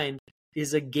find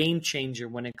is a game changer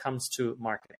when it comes to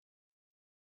marketing.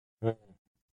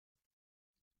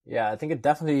 Yeah, I think it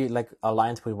definitely like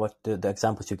aligns with what the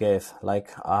examples you gave, like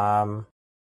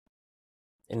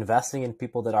investing in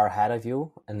people that are ahead of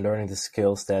you and learning the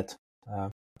skills that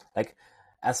like,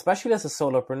 especially as a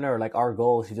solopreneur, like our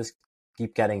goal is to just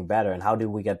keep getting better. And how do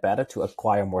we get better? To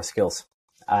acquire more skills.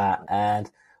 And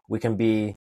we can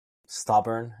be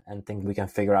stubborn and think we can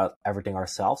figure out everything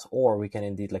ourselves, or we can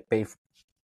indeed like pay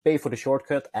for the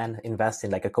shortcut and invest in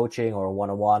like a coaching or a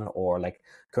one-on-one, or like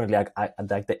currently I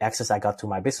like the access I got to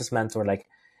my business mentor. Like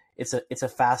it's a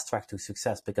fast track to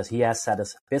success because he has set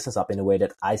his business up in a way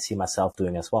that I see myself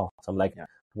doing as well. So I'm like,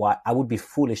 why I would be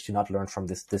foolish to not learn from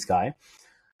this guy.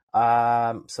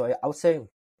 So I would say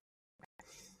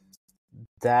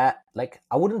that like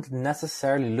I wouldn't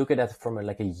necessarily look at it from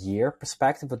a year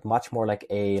perspective, but much more like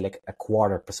a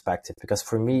quarter perspective. Because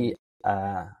for me,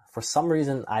 for some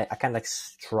reason, I kind of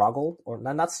struggle, or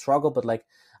not struggle, but like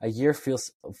a year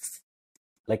feels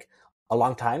like a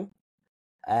long time,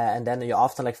 and then you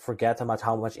often forget about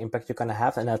how much impact you're gonna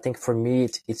have. And I think for me,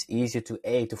 it's easier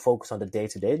to focus on the day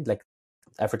to day, like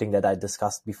everything that I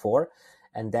discussed before,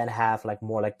 and then have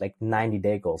more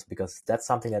 90-day goals, because that's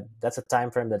something that's a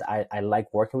time frame that I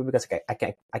like working with, because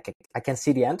I can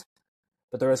see the end.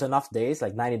 but there is enough days,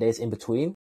 like 90 days in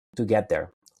between, to get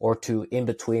there, or to in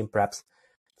between perhaps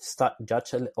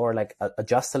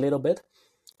adjust a little bit.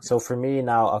 So for me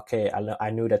now, okay, I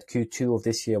knew that Q2 of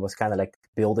this year was kind of like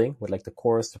building with like the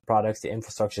course, the products, the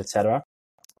infrastructure, etc.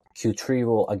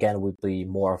 Q3 would be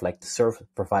more of like the service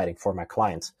providing for my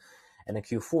clients. And then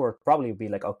Q4 probably be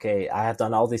like, okay, I have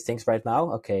done all these things right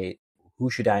now. Okay, who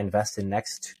should I invest in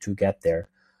next to get there?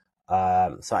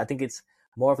 So I think it's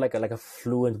more of like a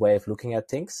fluent way of looking at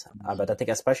things. But I think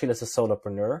especially as a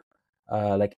solopreneur,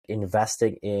 like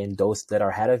investing in those that are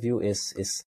ahead of you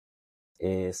is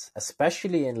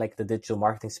especially in like the digital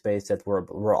marketing space that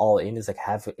we're all in, is like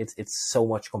it's so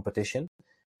much competition.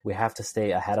 We have to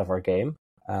stay ahead of our game.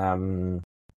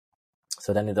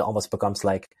 So then it almost becomes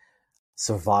like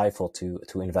survival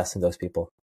to invest in those people.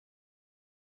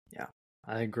 Yeah,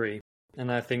 I agree. And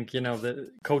I think,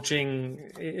 the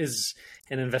coaching is,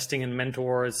 and investing in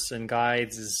mentors and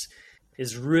guides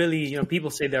is really, people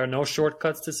say there are no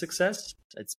shortcuts to success.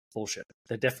 It's bullshit.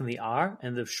 There definitely are.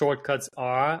 And the shortcuts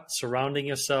are surrounding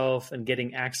yourself and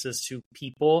getting access to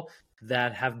people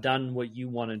that have done what you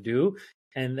want to do.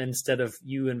 And instead of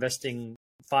you investing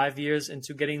 5 years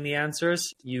into getting the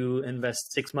answers, you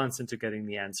invest 6 months into getting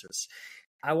the answers.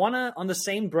 On the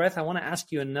same breath, I want to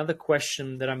ask you another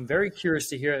question that I'm very curious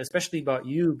to hear, especially about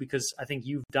you, because I think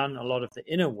you've done a lot of the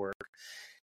inner work.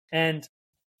 And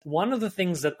one of the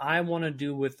things that I want to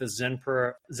do with the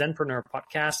Zenpreneur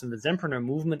podcast and the Zenpreneur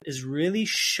movement is really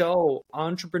show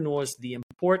entrepreneurs the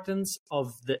importance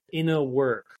of the inner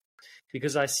work.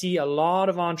 Because I see a lot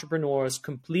of entrepreneurs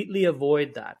completely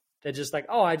avoid that. They're just like,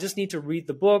 oh, I just need to read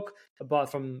the book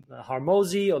from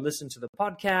Hormozi or listen to the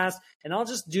podcast, and I'll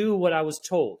just do what I was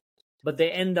told. But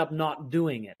they end up not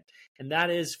doing it. And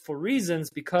that is for reasons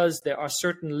because there are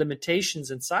certain limitations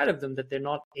inside of them that they're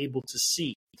not able to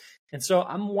see. And so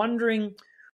I'm wondering,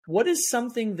 what is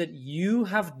something that you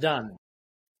have done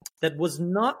that was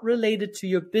not related to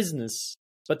your business,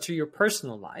 but to your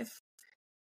personal life?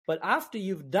 But after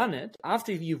you've done it,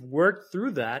 after you've worked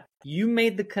through that, you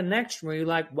made the connection where you're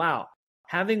like, wow,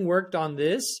 having worked on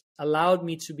this allowed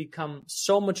me to become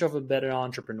so much of a better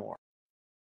entrepreneur.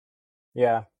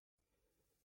 Yeah.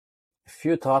 A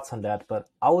few thoughts on that, but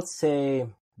I would say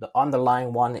the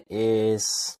underlying one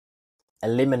is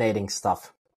eliminating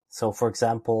stuff. So for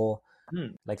example,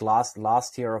 like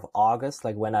last year of August,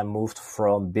 like when I moved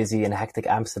from busy and hectic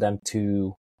Amsterdam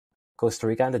to Costa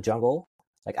Rica in the jungle,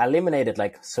 like I eliminated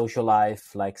like social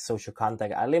life, like social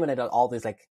contact. I eliminated all these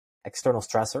like external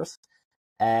stressors,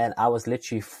 and I was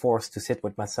literally forced to sit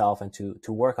with myself and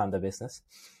to work on the business.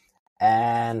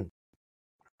 And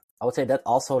I would say that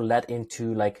also led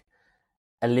into like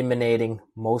eliminating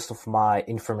most of my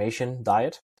information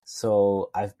diet. So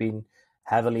I've been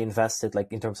heavily invested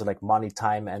like in terms of like money,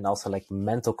 time, and also like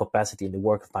mental capacity in the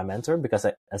work of my mentor, because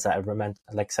as I remember,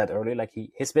 like said earlier, like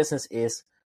his business is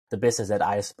the business that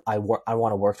I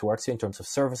want to work towards in terms of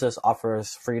services,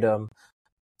 offers, freedom,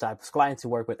 type of clients to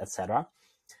work with, etc.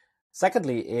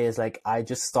 Secondly is like I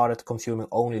just started consuming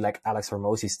only like Alex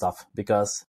Hormozi stuff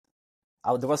because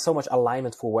there was so much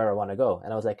alignment for where I want to go.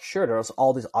 And I was like, sure, there's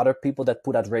all these other people that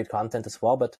put out great content as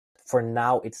well, but for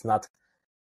now it's not,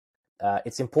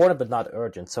 it's important, but not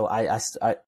urgent. So I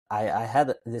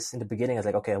had this in the beginning. I was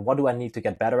like, okay, what do I need to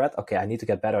get better at? Okay, I need to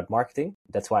get better at marketing.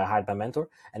 That's why I hired my mentor.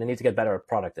 And I need to get better at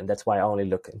product. And that's why I only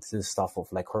look into the stuff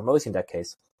of like Hormozi in that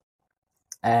case.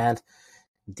 And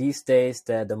these days,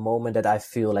 the moment that I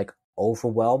feel like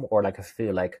overwhelmed or like I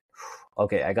feel like,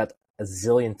 okay, I got a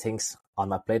zillion things on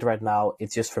my plate right now.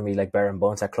 It's just for me like bare and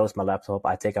bones. I close my laptop,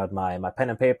 I take out my pen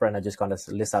and paper, and I just kind of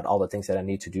list out all the things that I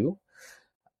need to do.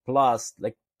 Plus,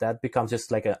 like that becomes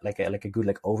just like a good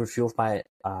like overview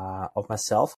of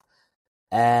myself.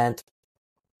 And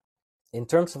in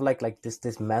terms of like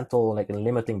this mental like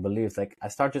limiting belief, like I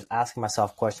start just asking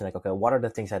myself questions like, okay, what are the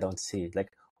things I don't see?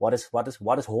 Like what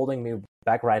is holding me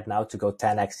back right now to go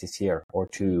 10x this year or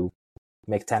to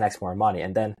make 10x more money?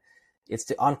 And then it's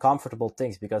the uncomfortable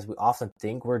things, because we often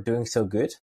think we're doing so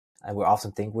good and we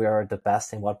often think we are the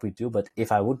best in what we do. But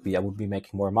if I would be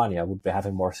making more money. I would be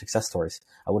having more success stories.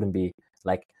 I wouldn't be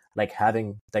like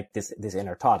having like this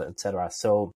inner thought, etc.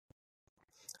 So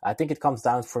I think it comes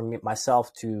down for me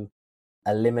myself to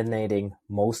eliminating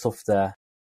most of the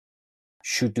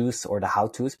should-dos or the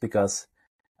how-tos, because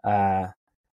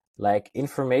like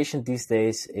information these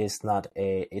days is not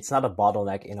a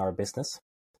bottleneck in our business.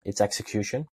 It's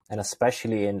execution. And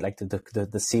especially in like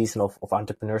the season of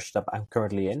entrepreneurship I'm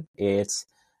currently in, it's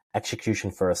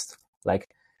execution first. Like,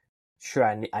 sure,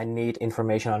 I need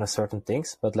information on a certain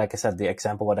things, but like I said, the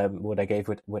example what I gave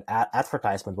with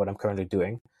advertisement, what I'm currently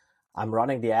doing, I'm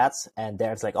running the ads, and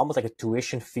there's like almost like a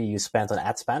tuition fee you spend on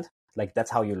ad spend. Like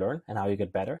that's how you learn and how you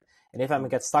get better. And if I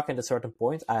get stuck at a certain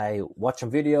point, I watch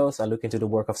some videos, I look into the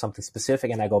work of something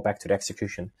specific, and I go back to the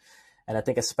execution. And I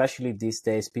think especially these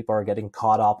days, people are getting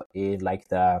caught up in like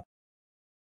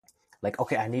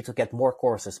okay, I need to get more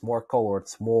courses, more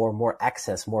cohorts, more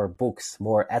access, more books,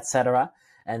 more etc.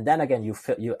 And then again,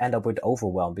 you end up with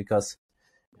overwhelm, because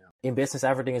in business,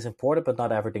 everything is important, but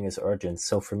not everything is urgent.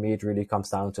 So for me, it really comes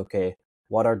down to, okay,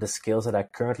 what are the skills that I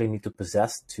currently need to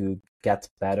possess to get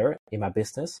better in my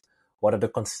business? What are the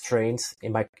constraints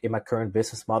in my current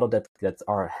business model that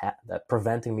are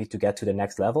preventing me to get to the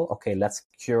next level? Okay, let's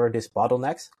cure these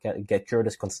bottlenecks, cure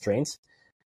these constraints,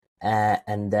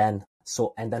 and then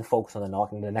focus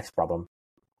on the next problem.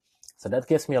 So that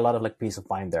gives me a lot of like peace of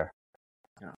mind there.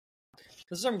 Yeah,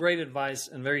 this is some great advice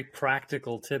and very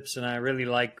practical tips, and I really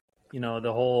like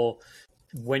the whole,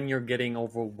 when you're getting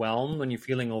overwhelmed, when you're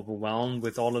feeling overwhelmed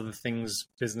with all of the things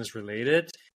business related,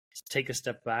 take a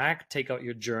step back, take out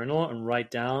your journal and write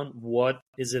down, what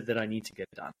is it that I need to get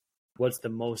done? What's the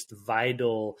most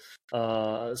vital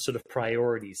sort of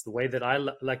priorities? The way that I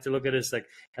like to look at it is like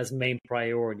as main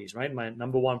priorities, right? My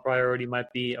number one priority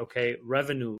might be, okay,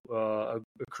 revenue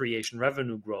creation,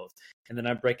 revenue growth. And then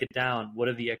I break it down. What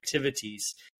are the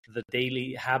activities, the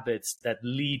daily habits that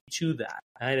lead to that?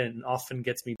 Right? And often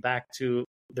gets me back to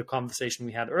the conversation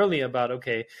we had earlier about,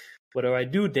 okay, what do I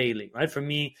do daily, right? For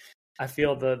me, I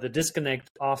feel the disconnect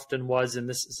often was, and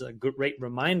this is a great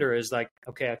reminder, is like,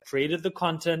 okay, I created the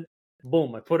content,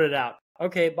 boom, I put it out.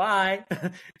 Okay, bye.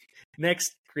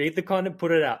 Next, create the content,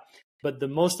 put it out. But the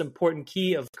most important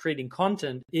key of creating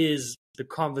content is the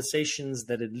conversations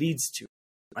that it leads to,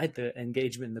 right? The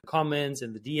engagement in the comments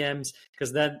and the DMs,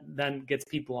 because that then gets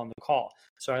people on the call.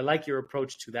 So I like your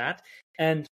approach to that.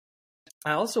 And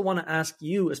I also want to ask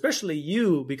you, especially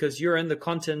you, because you're in the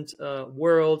content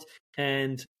world,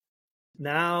 and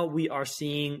now we are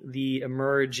seeing the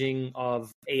emerging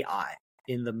of AI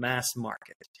in the mass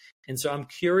market. And so I'm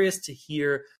curious to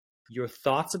hear your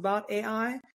thoughts about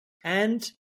AI, and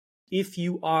if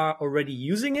you are already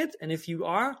using it, and if you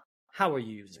are, how are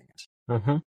you using it?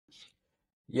 Mm-hmm.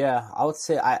 Yeah, I would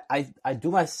say I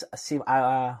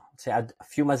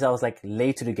feel myself like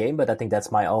late to the game, but I think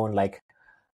that's my own like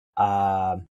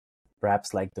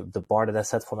perhaps like the bar that I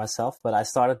set for myself. But I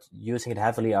started using it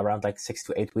heavily around like 6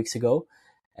 to 8 weeks ago,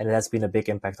 and it has been a big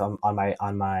impact on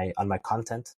my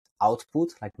content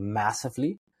output, like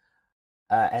massively.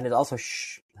 And it also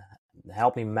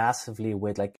helped me massively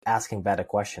with like asking better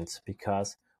questions,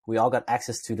 because we all got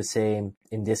access to the same,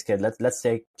 in this case, let's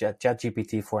take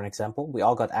ChatGPT for an example. We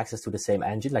all got access to the same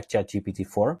engine, like ChatGPT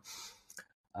 4.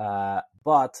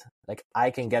 But like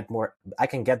I can get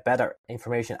better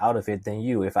information out of it than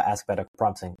you if I ask better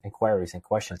prompts and queries and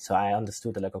questions. So I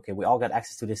understood that, like, okay, we all got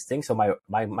access to this thing. So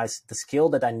the skill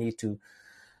that I need to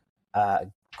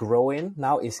grow in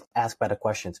now is ask better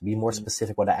questions, be more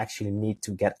specific what I actually need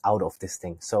to get out of this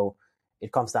thing. So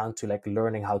it comes down to like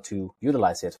learning how to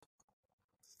utilize it.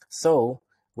 So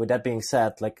with that being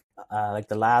said, like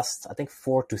the last, I think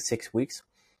 4 to 6 weeks,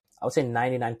 I would say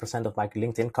 99% of my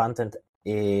LinkedIn content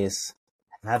is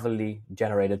heavily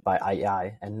generated by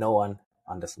AI, and no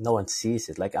one sees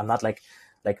it. Like I'm not like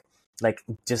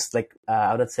just like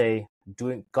I would say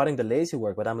cutting the lazy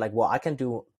work, but I'm like, well, I can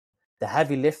do the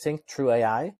heavy lifting through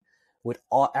AI with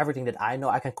everything that I know.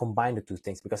 I can combine the two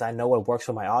things because I know what works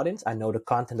for my audience. I know the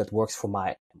content that works for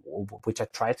which I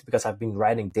tried to, because I've been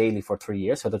writing daily for 3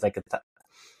 years. So that's like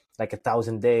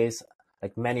 1,000 days,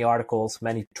 like many articles,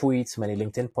 many tweets, many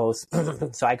LinkedIn posts.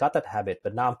 So I got that habit,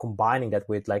 but now I'm combining that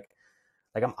with like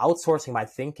I'm outsourcing my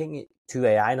thinking to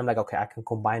AI, and I'm like, okay, I can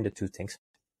combine the two things.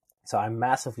 So I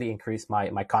massively increased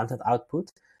my content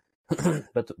output.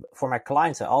 But for my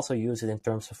clients, I also use it in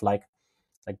terms of like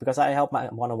because I help my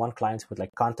one-on-one clients with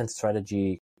like content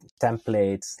strategy,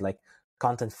 templates, like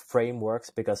content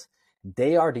frameworks, because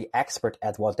they are the expert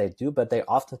at what they do, but they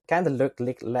often kind of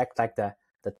lack like the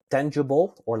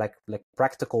tangible or like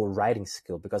practical writing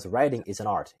skill, because writing is an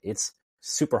art. It's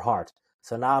super hard.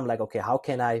 So now I'm like, okay, how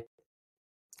can I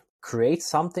create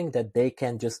something that they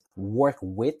can just work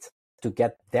with to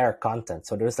get their content?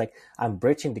 So there's like, I'm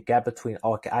bridging the gap between,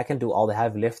 okay, I can do all the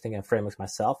heavy lifting and frameworks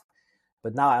myself,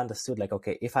 but now I understood like,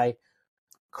 okay, if I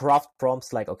craft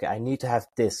prompts like, okay, I need to have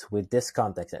this with this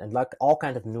context and like all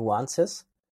kind of nuances,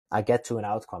 I get to an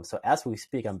outcome. So as we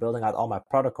speak, I'm building out all my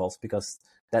protocols, because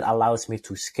that allows me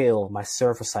to scale my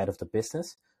server side of the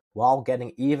business while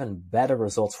getting even better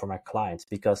results for my clients,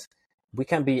 because we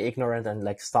can be ignorant and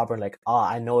like stubborn, like, oh,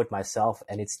 I know it myself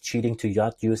and it's cheating to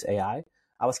not use AI.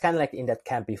 I was kind of like in that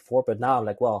camp before, but now I'm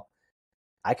like, well,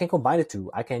 I can combine the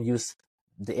two. I can use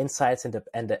the insights and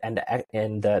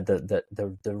the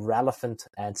relevant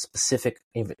and specific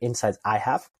insights I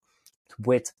have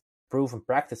with proven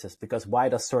practices. Because why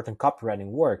does certain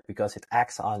copywriting work? Because it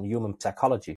acts on human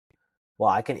psychology. Well,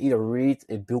 I can either read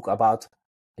a book about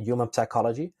human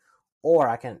psychology, or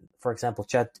I can, for example,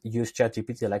 use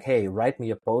ChatGPT, like, hey, write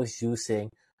me a post using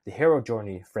the hero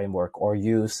journey framework, or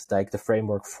use like the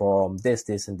framework from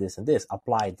this, and this,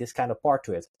 apply this kind of part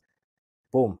to it.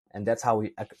 Boom. And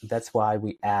that's why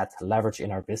we add leverage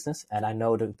in our business. And I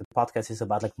know the podcast is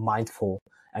about like mindful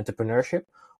entrepreneurship.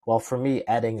 Well, for me,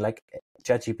 adding like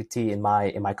ChatGPT in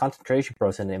my content creation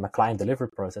process and in my client delivery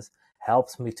process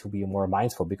helps me to be more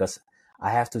mindful, because I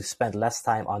have to spend less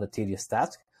time on the tedious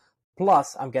task.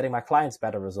 Plus, I'm getting my clients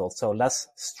better results. So less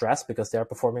stress because they're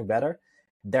performing better.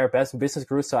 Their best business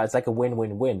grew. So it's like a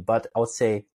win-win-win. But I would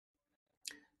say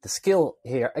the skill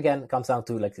here, again, comes down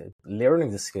to like learning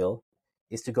the skill,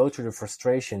 is to go through the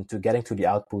frustration to getting to the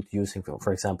output using,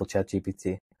 for example,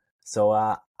 ChatGPT. So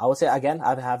I would say, again,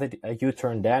 I have a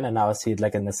U-turn there, and now I see it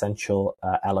like an essential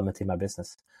element in my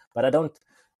business. But I don't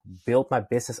build my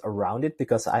business around it,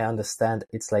 because I understand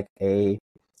it's like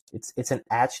it's an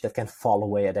edge that can fall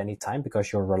away at any time,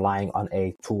 because you're relying on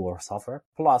a tool or software.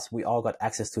 Plus, we all got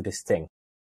access to this thing.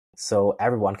 So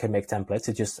everyone can make templates.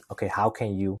 It's just, okay, how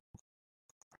can you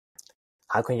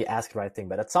ask the right thing?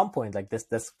 But at some point, like this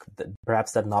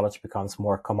perhaps that knowledge becomes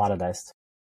more commoditized.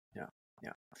 Yeah.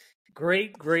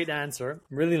 Great answer.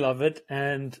 Really love it.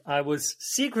 And I was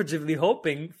secretively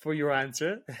hoping for your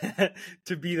answer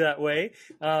to be that way.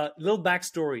 Little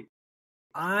backstory.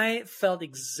 I felt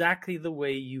exactly the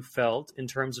way you felt in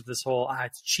terms of this whole,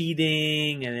 it's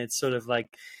cheating, and it's sort of like,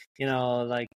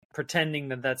 like pretending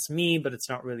that that's me, but it's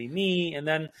not really me. And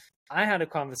then I had a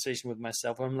conversation with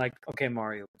myself where I'm like, okay,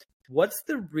 Mario, what's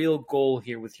the real goal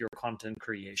here with your content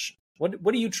creation?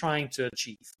 What are you trying to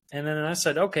achieve? And then I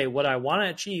said, okay, what I want to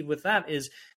achieve with that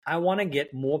is I want to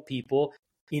get more people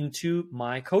into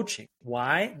my coaching.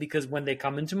 Why? Because when they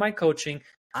come into my coaching,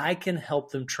 I can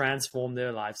help them transform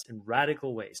their lives in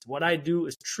radical ways. What I do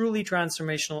is truly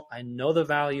transformational. I know the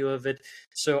value of it.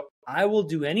 So I will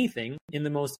do anything in the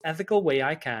most ethical way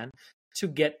I can to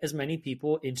get as many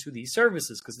people into these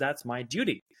services, because that's my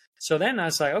duty. So then I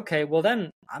was like, okay, well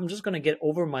then I'm just going to get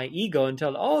over my ego and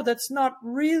tell, that's not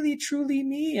really truly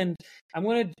me. And I'm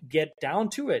going to get down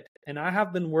to it. And I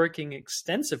have been working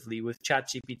extensively with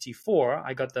ChatGPT 4.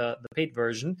 I got the paid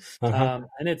version, and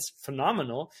it's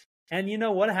phenomenal. And you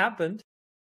know what happened?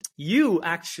 You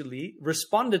actually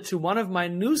responded to one of my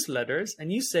newsletters,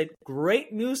 and you said,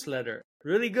 great newsletter,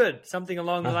 really good, something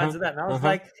along the lines of that. And I was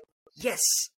like, yes,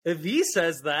 if he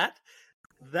says that,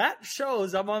 that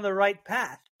shows I'm on the right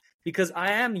path, because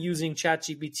I am using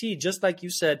ChatGPT, just like you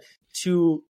said,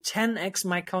 to 10x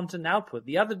my content output.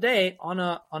 The other day,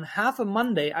 on half a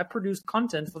Monday, I produced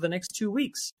content for the next 2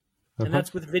 weeks. And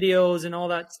that's with videos and all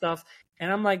that stuff. And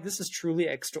I'm like, this is truly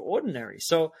extraordinary.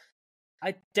 So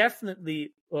I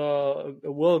definitely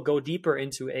will go deeper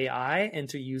into AI,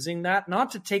 into using that,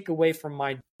 not to take away from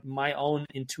my own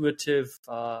intuitive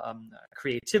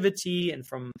creativity and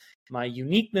from my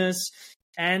uniqueness,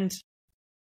 and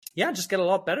just get a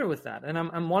lot better with that. And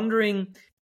I'm wondering,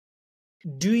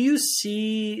 do you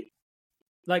see,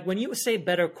 like when you say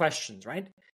better questions, right?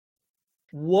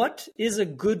 What is a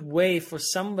good way for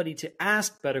somebody to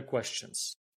ask better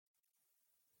questions?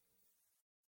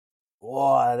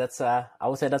 Oh, I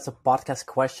would say that's a podcast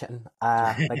question.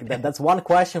 That's one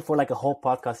question for like a whole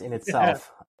podcast in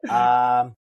itself.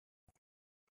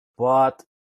 But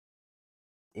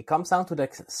it comes down to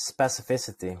like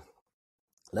specificity.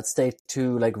 Let's take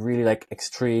two like really like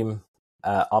extreme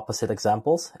opposite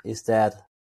examples. Is that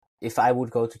if I would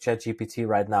go to ChatGPT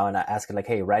right now and I ask it like,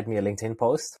 hey, write me a LinkedIn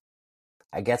post,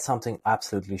 I get something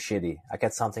absolutely shitty. I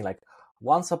get something like,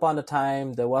 once upon a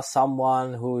time, there was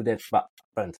someone who did,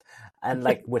 and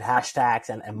like with hashtags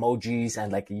and emojis,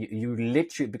 and like you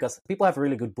literally, because people have a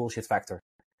really good bullshit factor.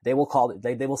 They will call it,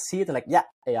 they will see it and like, yeah,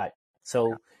 AI.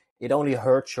 So it only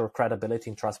hurts your credibility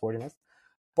and trustworthiness.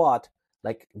 But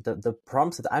like the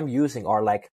prompts that I'm using are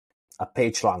like a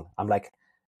page long.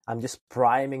 I'm just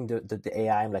priming the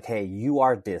AI. I'm like, hey, you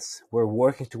are this. We're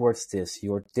working towards this.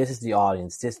 This is the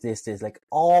audience. This, like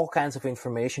all kinds of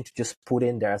information to just put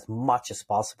in there as much as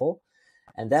possible.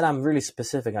 And then I'm really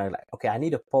specific. I'm like, okay, I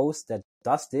need a post that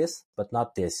does this, but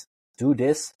not this. Do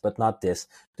this, but not this.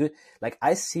 Like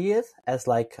I see it as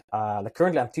like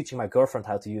currently I'm teaching my girlfriend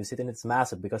how to use it, and it's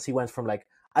massive because he went from like,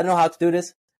 I don't know how to do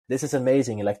this. This is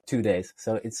amazing in like 2 days.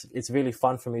 So it's really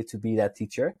fun for me to be that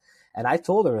teacher. And I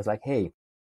told her, it's like, hey,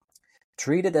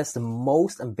 treat it as the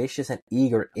most ambitious and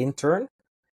eager intern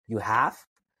you have,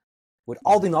 with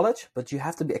all the knowledge, but you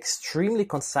have to be extremely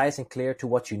concise and clear to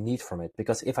what you need from it.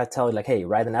 Because if I tell you like, hey,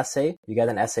 write an essay, you get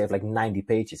an essay of like 90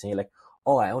 pages and you're like,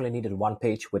 oh, I only needed one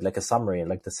page with like a summary and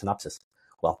like the synopsis.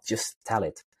 Well, just tell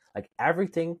it. Like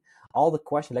everything, all the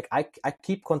questions, like I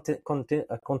keep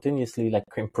continuously like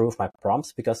improve my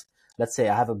prompts, because let's say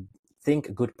I have a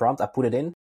good prompt, I put it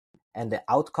in and the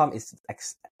outcome is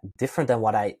different than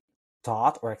what I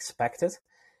thought or expected.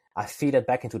 I feed it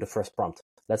back into the first prompt.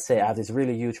 Let's say I have this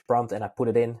really huge prompt and I put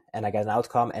it in and I get an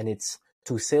outcome and it's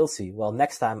too salesy. Well,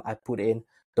 next time I put in,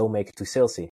 don't make it too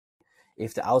salesy.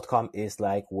 If the outcome is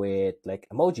like with like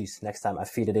emojis, next time I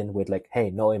feed it in with like,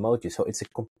 hey, no emojis. So it's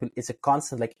a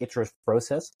constant like iterative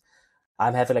process.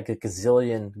 I'm having like a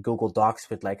gazillion Google Docs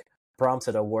with like prompts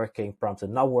that are working, prompts that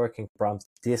are not working, prompts.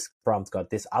 This prompt got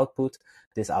this output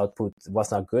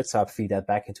was not good. So I feed that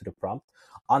back into the prompt.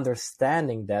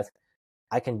 Understanding that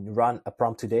I can run a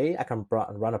prompt today, I can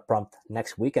run a prompt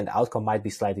next week, and the outcome might be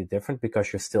slightly different because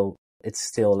it's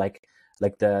still like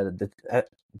the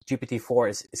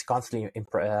GPT-4 is constantly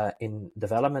in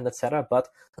development, etc. But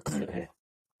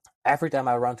every time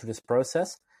I run through this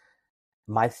process,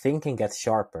 my thinking gets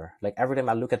sharper. Like every time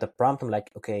I look at the prompt, I'm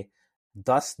like, okay,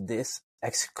 does this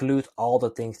exclude all the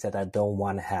things that I don't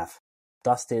want to have?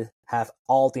 Does this have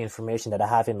all the information that I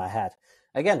have in my head?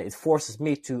 Again, it forces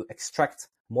me to extract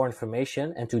more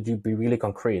information and to be really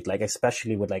concrete, like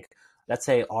especially with like, let's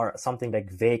say something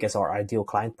like vague as our ideal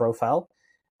client profile.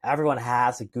 Everyone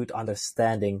has a good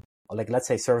understanding, like let's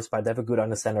say service provider, they have a good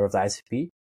understanding of the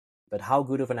ICP, but how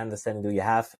good of an understanding do you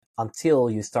have until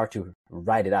you start to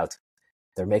write it out?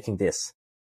 They're making this,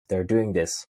 they're doing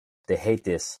this, they hate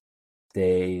this,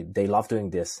 they love doing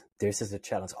this, this is a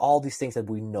challenge. All these things that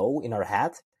we know in our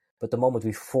head, but the moment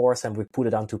we force and we put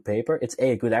it onto paper, it's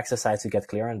a good exercise to get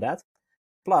clear on that.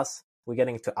 Plus, we're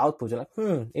getting to output. You're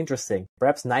like, interesting.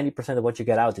 Perhaps 90% of what you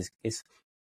get out is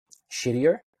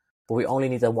shittier, but we only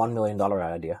need a $1 million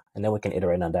idea, and then we can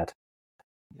iterate on that.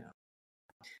 Yeah,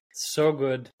 so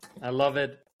good. I love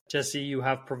it. Jesse, you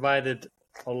have provided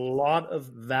a lot of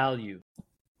value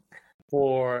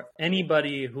for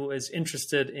anybody who is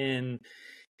interested in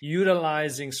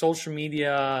utilizing social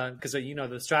media, because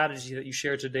the strategy that you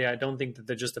shared today, I don't think that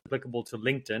they're just applicable to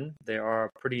LinkedIn. They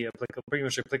are pretty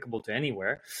much applicable to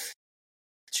anywhere.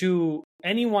 To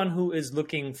anyone who is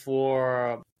looking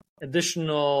for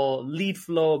additional lead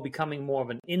flow, becoming more of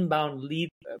an inbound lead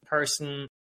person,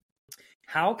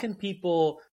 how can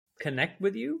people connect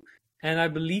with you? And I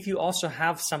believe you also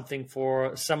have something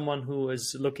for someone who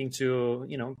is looking to,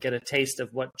 get a taste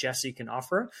of what Jesse can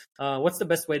offer. What's the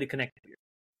best way to connect with you?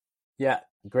 Yeah,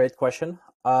 great question.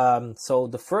 So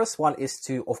the first one is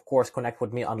to, of course, connect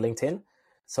with me on LinkedIn.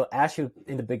 So as you,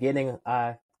 in the beginning,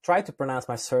 try to pronounce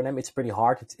my surname. It's pretty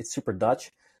hard. It's super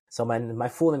Dutch. So my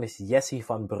full name is Jesse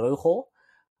van Breugel.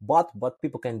 But what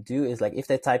people can do is like, if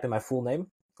they type in my full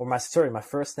name or my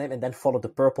first name and then follow the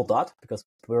purple dot, because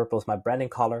purple is my branding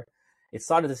color. It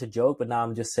started as a joke, but now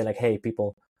I'm just saying like, hey,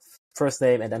 people, first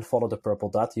name and then follow the purple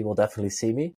dot. You will definitely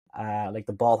see me. Like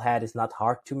the bald head is not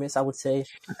hard to miss, I would say.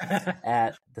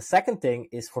 The second thing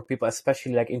is for people,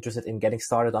 especially like interested in getting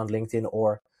started on LinkedIn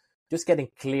or just getting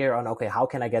clear on, okay, how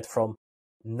can I get from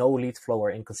no lead flow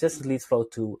or inconsistent lead flow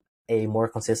to a more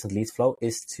consistent lead flow,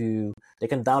 is they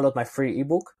can download my free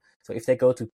ebook. So if they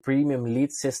go to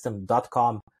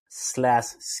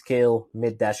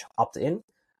premiumleadsystem.com/scale-opt-in,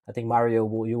 I think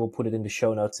Mario, you will put it in the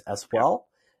show notes as well.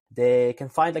 They can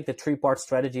find like the 3-part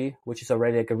strategy, which is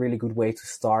already like a really good way to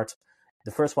start.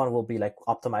 The first one will be like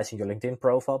optimizing your LinkedIn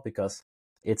profile because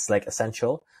it's like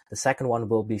essential. The second one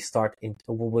will be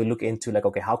we'll look into like,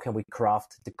 okay, how can we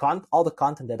craft all the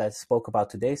content that I spoke about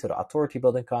today? So the authority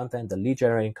building content, the lead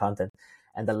generating content.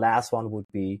 And the last one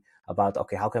would be about,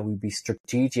 okay, how can we be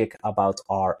strategic about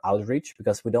our outreach?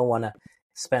 Because we don't want to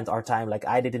spend our time like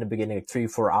I did in the beginning, like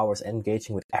 3-4 hours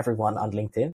engaging with everyone on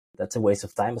LinkedIn. That's a waste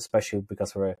of time, especially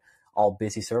because we're all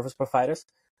busy service providers.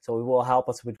 So it will help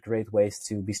us with great ways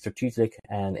to be strategic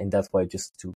and in that way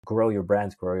just to grow your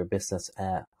brand, grow your business,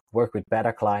 work with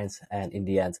better clients, and in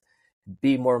the end,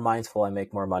 be more mindful and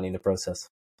make more money in the process.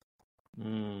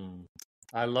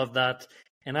 I love that.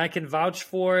 And I can vouch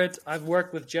for it. I've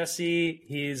worked with Jesse.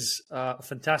 He's a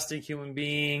fantastic human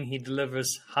being. He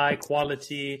delivers high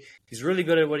quality. He's really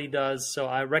good at what he does. So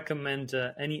I recommend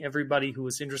everybody who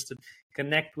is interested,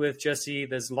 connect with Jesse.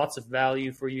 There's lots of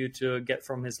value for you to get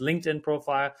from his LinkedIn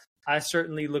profile. I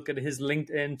certainly look at his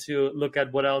LinkedIn to look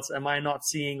at what else am I not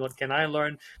seeing, what can I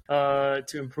learn to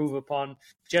improve upon.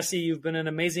 Jesse, you've been an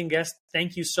amazing guest.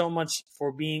 Thank you so much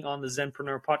for being on the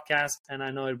Zenpreneur podcast. And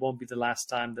I know it won't be the last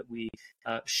time that we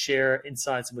share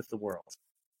insights with the world.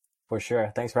 For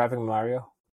sure. Thanks for having me,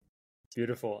 Mario.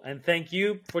 Beautiful. And thank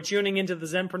you for tuning into the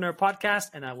Zenpreneur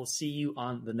podcast, and I will see you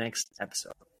on the next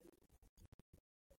episode.